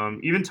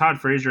 Even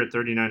Todd Frazier at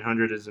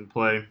 3,900 is in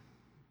play.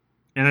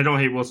 And I don't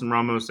hate Wilson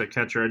Ramos at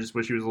catcher. I just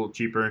wish he was a little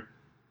cheaper.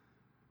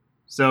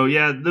 So,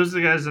 yeah, those are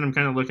the guys that I'm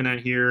kind of looking at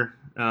here.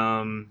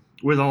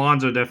 With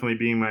Alonso definitely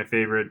being my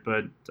favorite.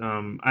 But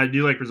I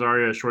do like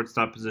Rosario at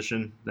shortstop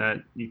position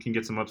that you can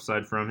get some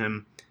upside from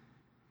him.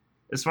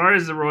 As far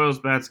as the Royals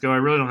bats go, I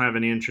really don't have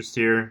any interest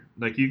here.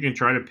 You can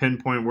try to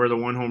pinpoint where the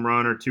 1 home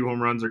run or 2 home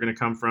runs are going to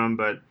come from,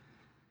 but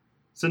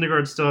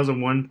Syndergaard still has a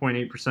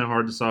 1.8%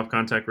 hard to soft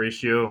contact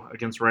ratio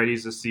against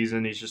righties this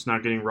season. He's just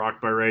not getting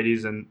rocked by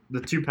righties. And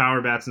the 2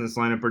 power bats in this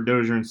lineup are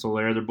Dozier and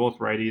Soler. They're both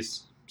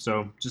righties.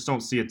 So just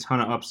don't see a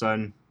ton of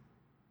upside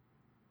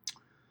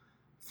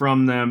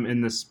from them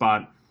in this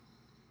spot.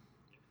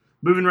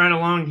 Moving right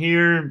along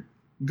here,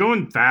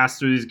 going fast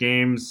through these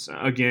games.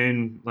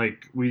 Again,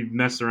 we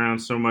messed around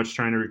so much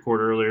trying to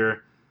record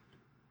earlier.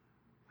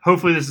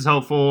 Hopefully this is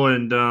helpful,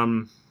 and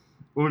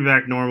we'll be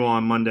back normal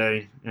on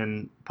Monday,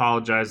 and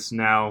apologize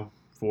now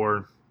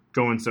for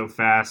going so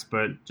fast,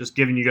 but just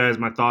giving you guys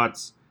my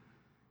thoughts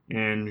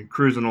and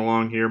cruising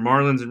along here.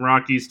 Marlins and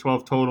Rockies,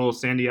 12 total.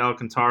 Sandy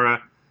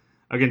Alcantara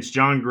against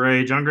John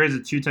Gray. John Gray's a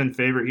 210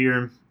 favorite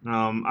here.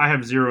 I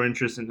have zero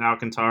interest in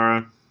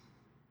Alcantara.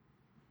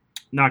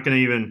 Not going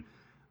to even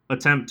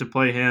attempt to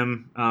play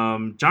him.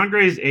 John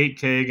Gray's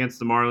 8K against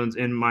the Marlins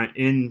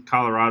in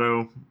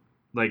Colorado.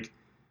 Like,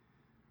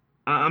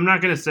 I'm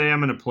not going to say I'm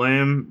going to play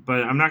him,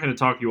 but I'm not going to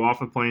talk you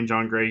off of playing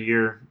John Gray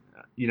here.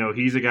 You know,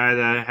 he's a guy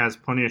that has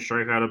plenty of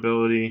strikeout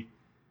ability.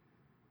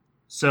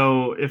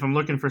 So if I'm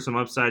looking for some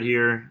upside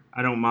here,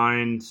 I don't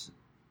mind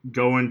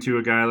going to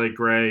a guy like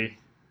Gray.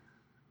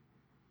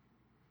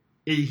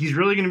 He's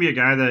really going to be a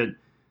guy that,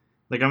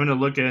 like, I'm going to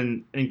look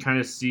and kind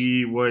of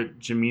see what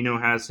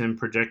Jamino has him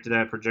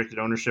projected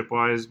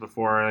ownership-wise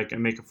before I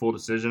make a full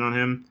decision on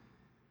him.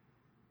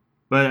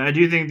 But I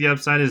do think the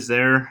upside is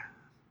there.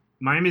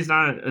 Miami's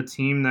not a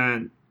team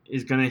that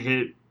is going to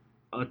hit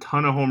a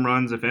ton of home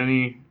runs, if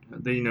any.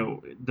 They're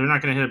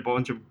not going to hit a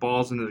bunch of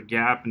balls into the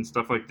gap and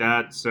stuff like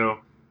that. So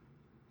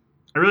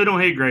I really don't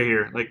hate Gray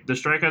here. Like, the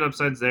strikeout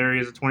upside's there. He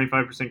has a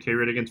 25% K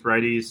rate against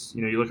righties.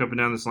 You look up and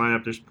down this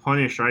lineup, there's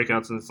plenty of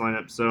strikeouts in this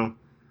lineup. So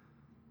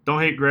don't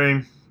hate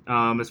Gray.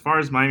 As far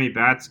as Miami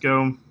bats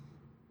go,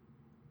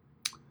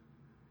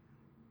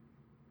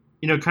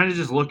 kind of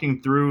just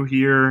looking through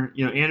here,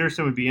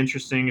 Anderson would be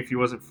interesting if he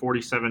wasn't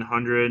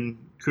 4,700.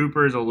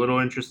 Cooper is a little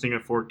interesting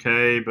at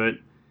 4K, but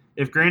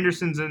if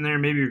Granderson's in there,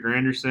 maybe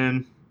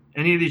Granderson.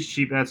 Any of these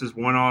cheap bats is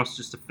one-offs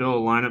just to fill a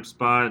lineup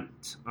spot.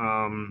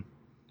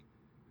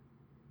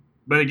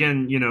 But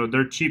again,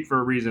 they're cheap for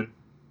a reason.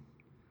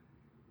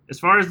 As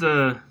far as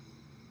the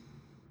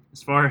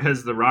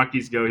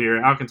Rockies go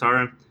here,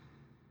 Alcantara,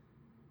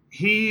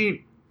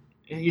 he,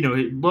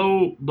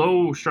 low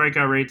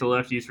strikeout rate to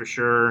lefties for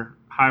sure,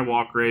 high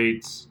walk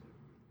rates.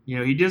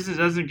 He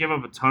doesn't give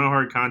up a ton of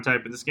hard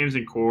contact, but this game's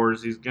in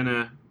Coors.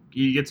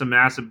 He gets a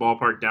massive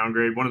ballpark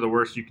downgrade, one of the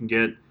worst you can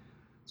get.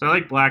 So I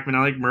like Blackman, I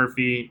like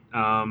Murphy.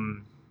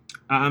 I'm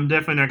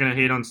definitely not going to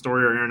hate on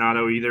Story or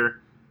Arenado either.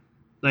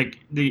 Like,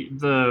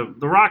 the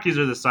Rockies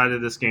are the side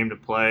of this game to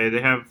play.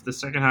 They have the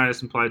second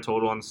highest implied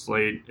total on the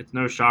slate. It's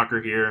no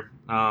shocker here.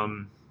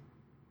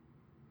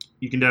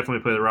 You can definitely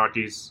play the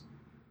Rockies.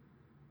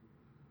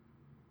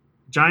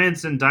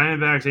 Giants and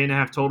Diamondbacks,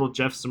 8.5 total.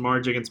 Jeff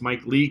Samardzija against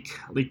Mike Leake.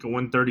 Leake a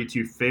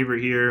 132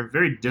 favorite here.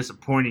 Very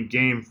disappointing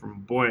game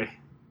from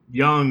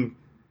Young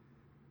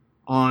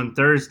on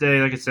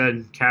Thursday. Like I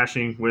said,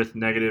 cashing with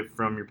negative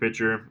from your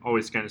pitcher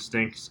always kind of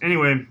stinks.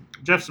 Anyway,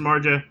 Jeff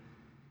Samardzija,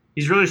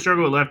 he's really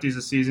struggled with lefties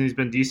this season. He's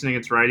been decent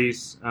against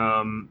righties.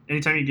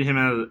 Anytime you get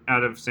him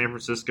out of San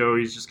Francisco,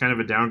 he's just kind of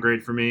a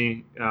downgrade for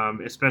me,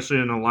 especially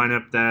in a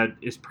lineup that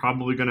is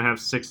probably going to have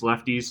 6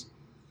 lefties.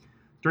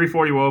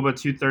 340 WOBA,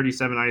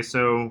 237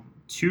 ISO,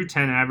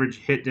 210 average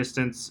hit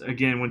distance.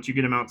 Again, once you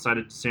get him outside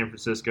of San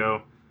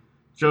Francisco,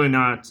 it's really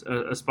not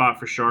a spot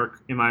for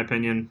Shark, in my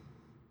opinion.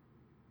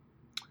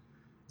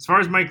 As far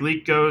as Mike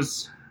Leake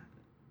goes,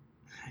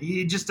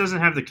 he just doesn't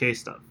have the K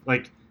stuff.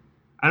 Like,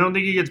 I don't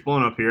think he gets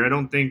blown up here. I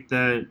don't think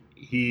that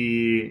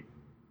he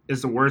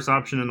is the worst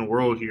option in the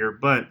world here.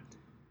 But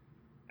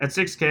at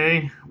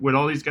 6K, with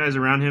all these guys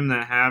around him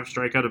that have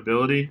strikeout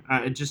ability,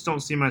 I just don't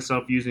see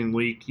myself using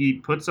Leake. He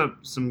puts up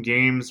some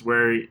games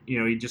where,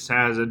 he just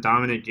has a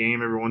dominant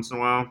game every once in a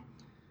while.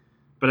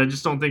 But I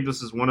just don't think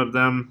this is one of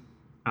them.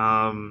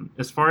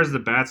 As far as the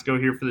bats go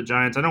here for the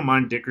Giants, I don't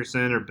mind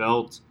Dickerson or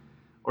Belt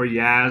or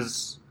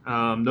Yaz.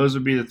 Those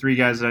would be the 3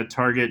 guys that I'd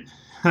target.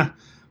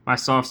 My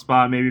soft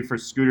spot maybe for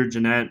Scooter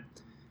Gennett.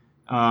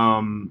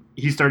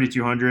 He's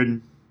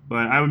 3,200,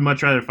 but I would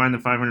much rather find the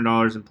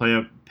 $500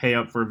 and pay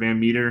up for Van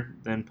Meter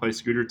than play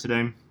Scooter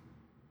today.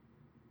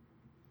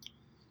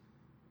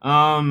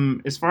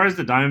 As far as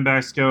the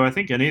Diamondbacks go, I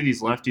think any of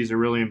these lefties are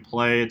really in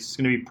play. It's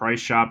going to be price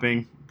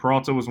shopping.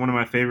 Peralta was one of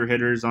my favorite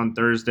hitters on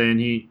Thursday, and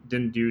he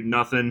didn't do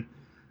nothing.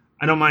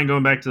 I don't mind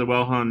going back to the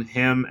well on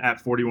him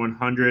at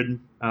 4,100.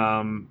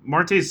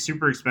 Marte's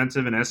super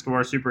expensive and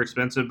Escobar super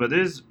expensive, but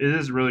it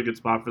is a really good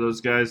spot for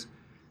those guys.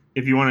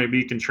 If you want to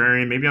be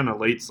contrarian, maybe on a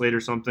late slate or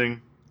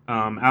something.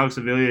 Alex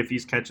Avila, if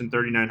he's catching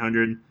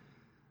 3,900,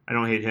 I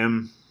don't hate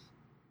him.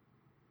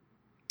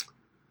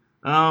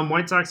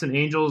 White Sox and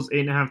Angels,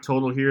 8.5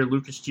 total here.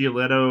 Lucas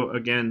Giolito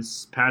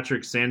against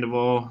Patrick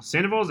Sandoval.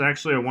 Sandoval is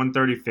actually a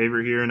 130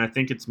 favorite here, and I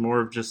think it's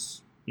more of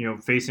just,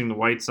 facing the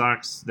White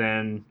Sox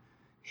than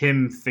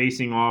him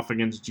facing off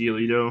against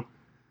Giolito.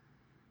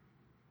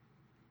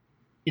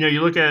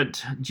 You look at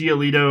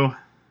Giolito,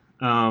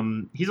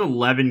 he's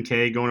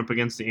 11K going up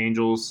against the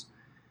Angels.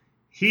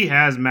 He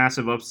has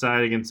massive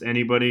upside against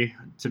anybody,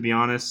 to be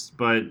honest,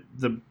 but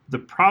the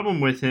problem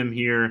with him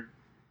here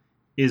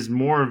is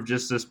more of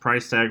just this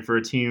price tag for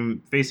a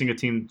team facing a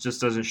team that just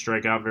doesn't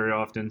strike out very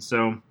often.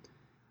 So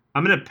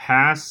I'm going to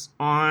pass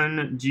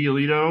on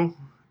Giolito.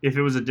 If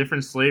it was a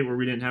different slate where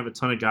we didn't have a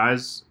ton of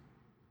guys,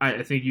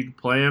 I think you could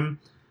play him.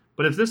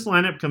 But if this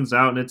lineup comes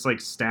out and it's like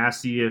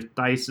Stassi, if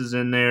Dice is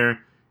in there,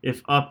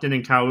 if Upton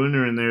and Calhoun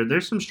are in there,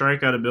 there's some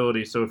strikeout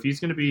ability. So if he's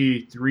going to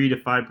be 3 to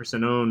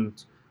 5%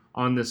 owned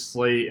on this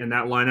slate and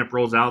that lineup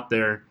rolls out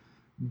there,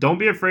 don't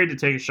be afraid to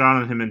take a shot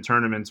on him in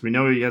tournaments. We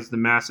know he has the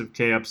massive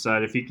K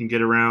upside if he can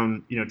get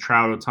around,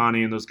 Trout,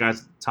 Ohtani, and those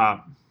guys at the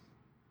top.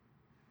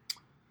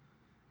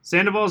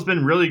 Sandoval's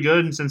been really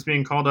good since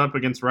being called up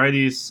against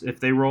righties.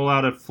 If they roll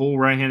out a full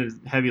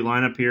right-handed heavy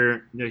lineup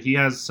here, he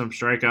has some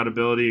strikeout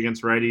ability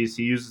against righties.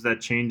 He uses that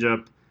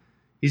changeup.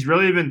 He's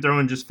really been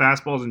throwing just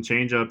fastballs and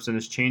changeups, and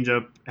his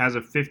changeup has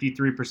a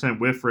 53%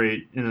 whiff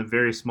rate in a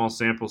very small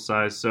sample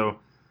size. So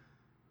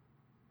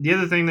the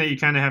other thing that you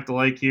kind of have to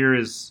like here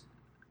is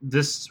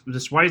this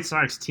White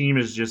Sox team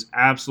is just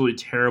absolutely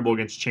terrible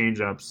against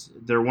changeups.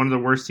 They're one of the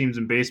worst teams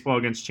in baseball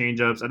against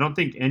changeups. I don't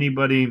think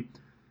anybody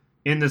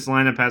in this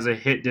lineup has a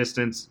hit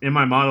distance, in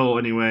my model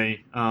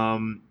anyway,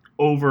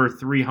 over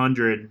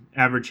 300,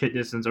 average hit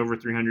distance over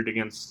 300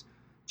 against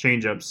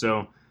changeups.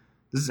 So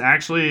this is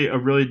actually a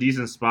really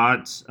decent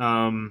spot.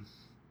 And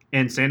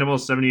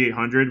Sandoval's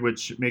 7,800,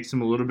 which makes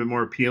him a little bit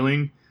more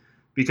appealing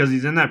because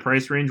he's in that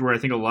price range where I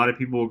think a lot of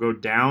people will go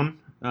down.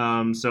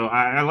 So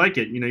I like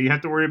it. You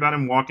have to worry about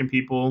him walking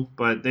people,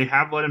 but they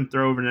have let him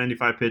throw over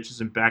 95 pitches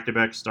in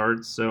back-to-back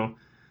starts. So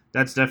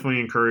that's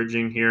definitely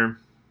encouraging here.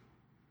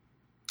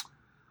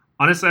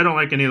 Honestly, I don't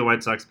like any of the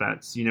White Sox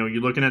bats. You're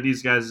looking at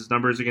these guys'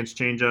 numbers against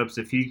changeups.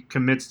 If he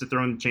commits to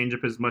throwing the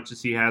changeup as much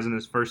as he has in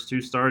his first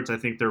 2 starts, I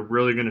think they're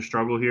really going to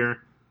struggle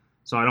here.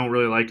 So I don't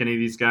really like any of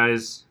these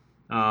guys.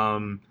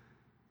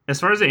 As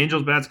far as the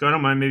Angels bats go, I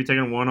don't mind maybe taking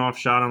a one-off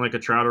shot on like a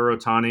Trout or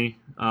Ohtani,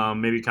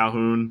 maybe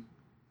Calhoun.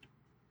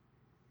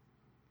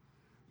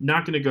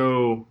 Not going to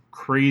go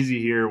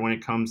crazy here when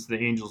it comes to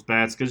the Angels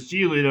bats because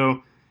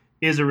Giolito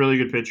is a really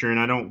good pitcher, and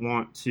I don't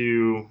want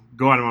to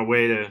go out of my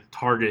way to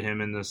target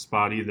him in this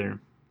spot either.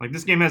 Like,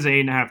 this game has an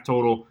 8.5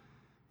 total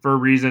for a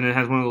reason. It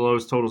has one of the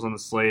lowest totals on the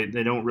slate.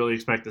 They don't really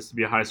expect this to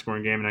be a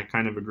high-scoring game, and I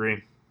kind of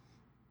agree.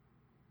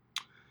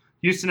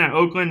 Houston at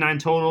Oakland, 9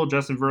 total.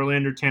 Justin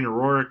Verlander, Tanner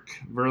Roark.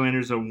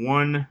 Verlander's a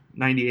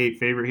 198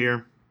 favorite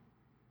here.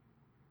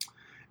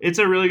 It's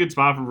a really good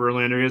spot for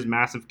Verlander. He has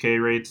massive K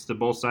rates to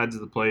both sides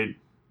of the plate.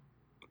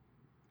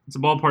 It's a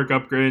ballpark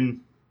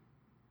upgrade.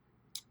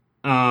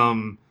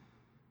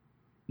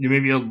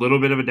 Maybe a little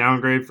bit of a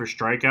downgrade for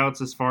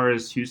strikeouts as far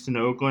as Houston to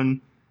Oakland.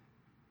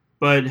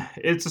 But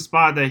it's a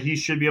spot that he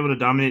should be able to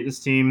dominate this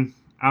team.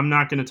 I'm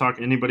not going to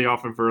talk anybody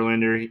off of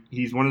Verlander.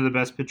 He's one of the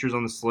best pitchers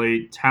on the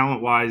slate.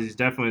 Talent-wise, he's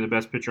definitely the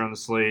best pitcher on the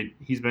slate.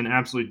 He's been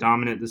absolutely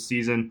dominant this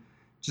season.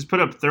 Just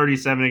put up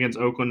 37 against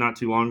Oakland not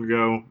too long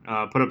ago.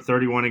 Put up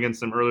 31 against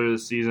them earlier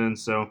this season.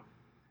 So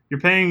you're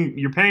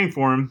paying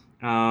for him.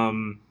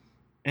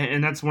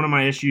 And that's one of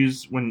my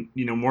issues when,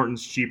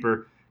 Morton's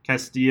cheaper.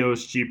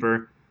 Castillo's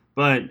cheaper.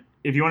 But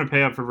if you want to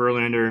pay up for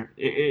Verlander,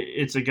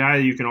 it's a guy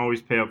that you can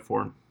always pay up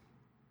for.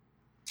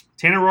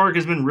 Tanner Roark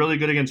has been really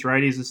good against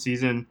righties this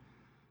season.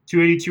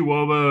 282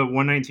 WOBA,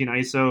 119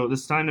 ISO.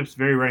 This lineup's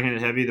very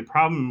right-handed heavy. The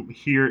problem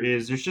here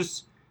is there's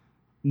just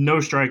no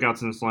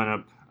strikeouts in this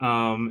lineup.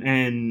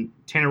 And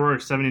Tanner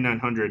Roark,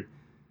 7,900.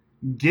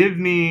 Give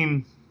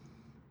me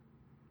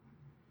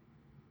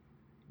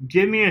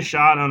a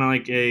shot on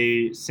like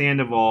a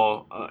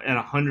Sandoval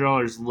at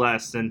 $100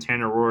 less than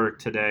Tanner Roark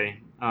today.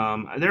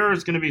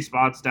 There's going to be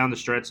spots down the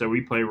stretch that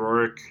we play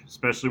Roark,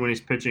 especially when he's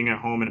pitching at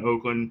home in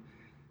Oakland.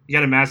 You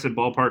got a massive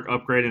ballpark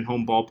upgrade in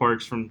home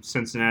ballparks from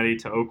Cincinnati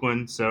to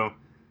Oakland, so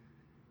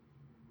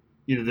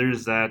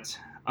there's that.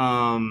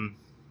 I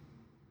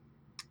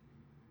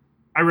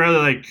really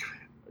like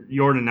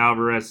Yordan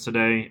Alvarez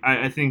today.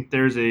 I think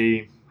there's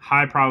a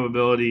high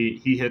probability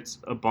he hits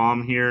a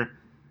bomb here.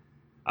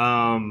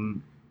 I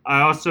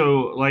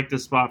also like the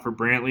spot for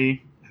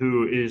Brantley,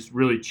 who is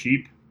really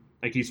cheap.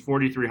 Like, he's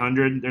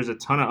 4,300. There's a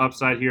ton of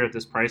upside here at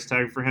this price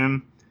tag for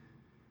him.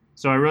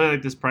 So I really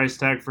like this price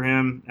tag for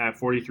him at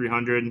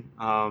 4,300.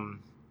 Can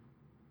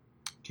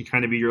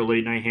kind of be your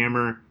late night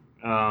hammer.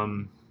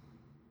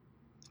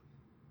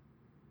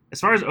 As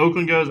far as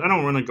Oakland goes, I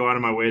don't want to go out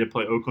of my way to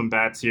play Oakland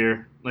bats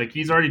here. Like,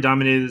 he's already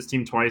dominated this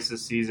team twice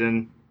this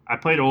season. I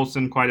played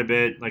Olsen quite a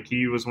bit. Like,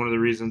 he was one of the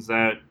reasons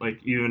that, like,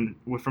 even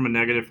from a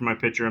negative for my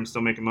pitcher, I'm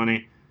still making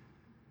money.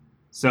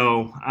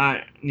 So,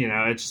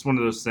 it's just one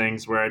of those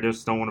things where I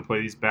just don't want to play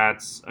these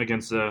bats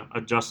against a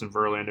Justin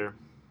Verlander.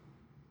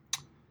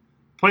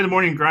 Play the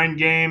morning grind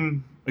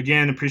game.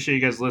 Again, appreciate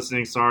you guys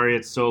listening. Sorry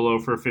it's solo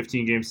for a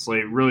 15-game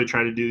slate. Really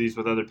try to do these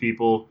with other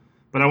people.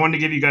 But I wanted to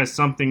give you guys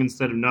something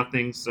instead of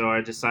nothing, so I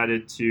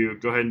decided to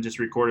go ahead and just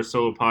record a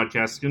solo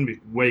podcast. It's going to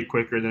be way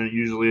quicker than it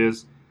usually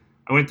is.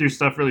 I went through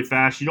stuff really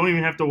fast. You don't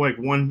even have to,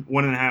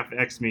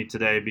 1.5x me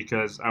today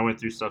because I went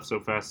through stuff so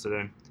fast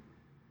today.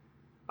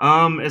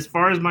 As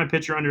far as my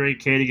pitcher under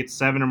 8K to get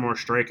 7 or more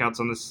strikeouts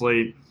on this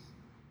slate,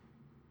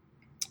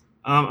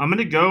 I'm going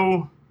to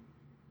go...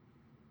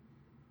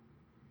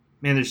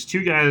 Man, there's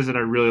 2 guys that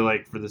I really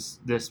like for this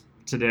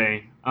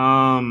today.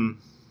 I'm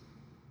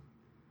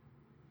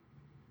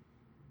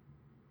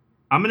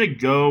going to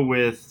go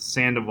with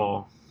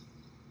Sandoval.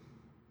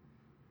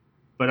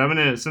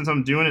 But since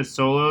I'm doing it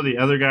solo, the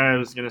other guy I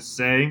was going to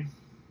say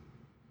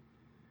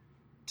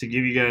to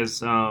give you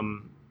guys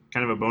kind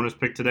of a bonus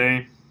pick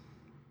today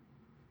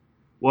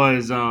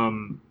was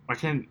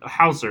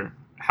Hauser.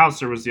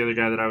 Hauser was the other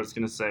guy that I was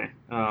going to say.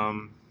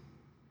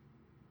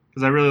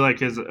 Because I really like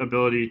his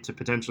ability to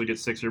potentially get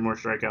 6 or more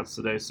strikeouts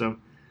today. So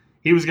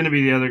he was going to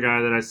be the other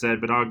guy that I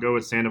said, but I'll go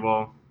with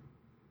Sandoval.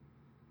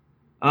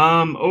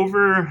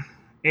 Over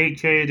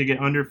 8K to get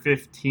under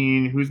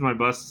 15. Who's my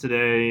bust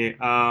today?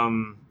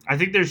 I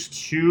think there's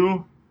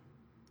too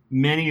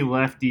many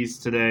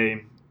lefties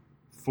today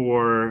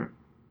for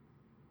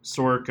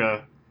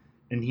Soroka.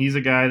 And he's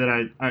a guy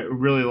that I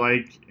really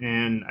like,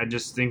 and I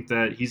just think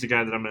that he's a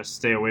guy that I'm going to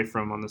stay away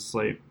from on the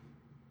slate.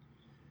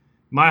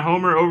 My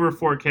homer over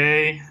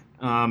 4K,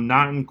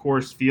 not in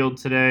Coors Field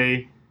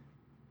today.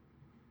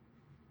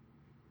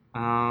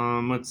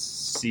 Let's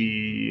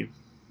see.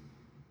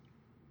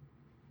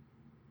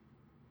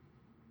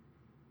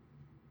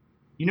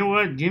 You know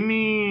what? Give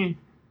me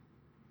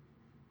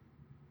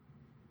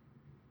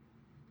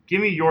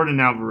Yordan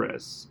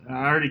Alvarez.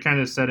 I already kind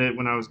of said it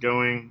when I was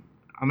going.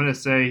 I'm going to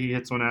say he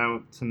hits one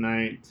out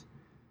tonight.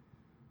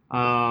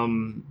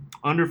 Under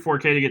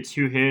 4K to get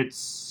 2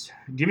 hits.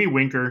 Give me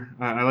Winker.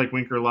 I like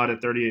Winker a lot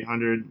at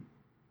 3,800.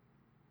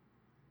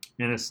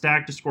 And a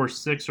stack to score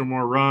 6 or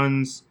more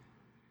runs.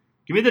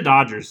 Give me the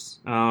Dodgers.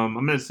 I'm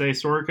going to say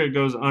Soroka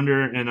goes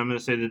under, and I'm going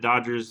to say the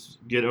Dodgers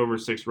get over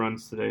 6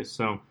 runs today.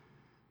 So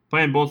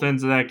playing both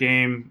ends of that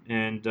game,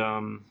 and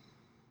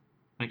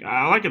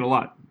I like it a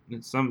lot.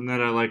 It's something that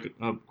I like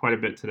quite a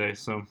bit today.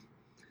 So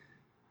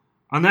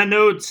on that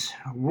note,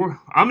 I'm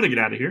going to get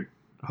out of here.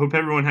 I hope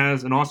everyone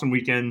has an awesome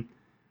weekend.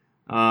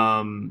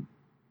 Obviously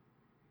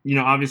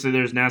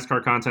there's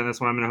NASCAR content.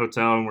 That's why I'm in a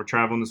hotel, and we're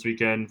traveling this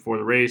weekend for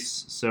the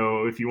race.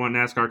 So if you want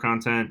NASCAR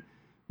content,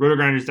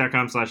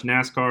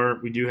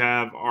 rotogrinders.com/NASCAR. We do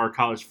have our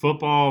college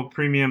football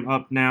premium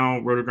up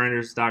now,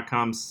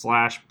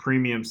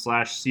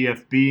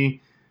 rotogrinders.com/premium/CFB.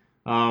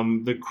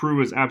 The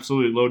crew is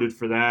absolutely loaded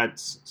for that.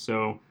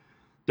 So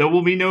there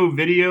will be no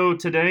video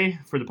today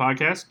for the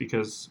podcast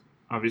because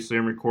obviously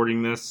I'm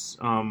recording this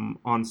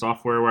on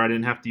software where I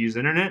didn't have to use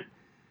internet.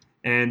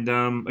 And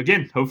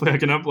again, hopefully I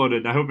can upload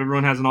it. I hope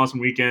everyone has an awesome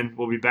weekend.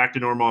 We'll be back to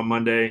normal on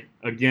Monday.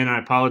 Again, I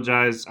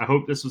apologize. I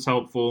hope this was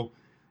helpful.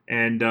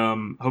 And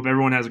hope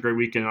everyone has a great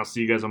weekend. I'll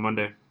see you guys on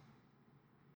Monday.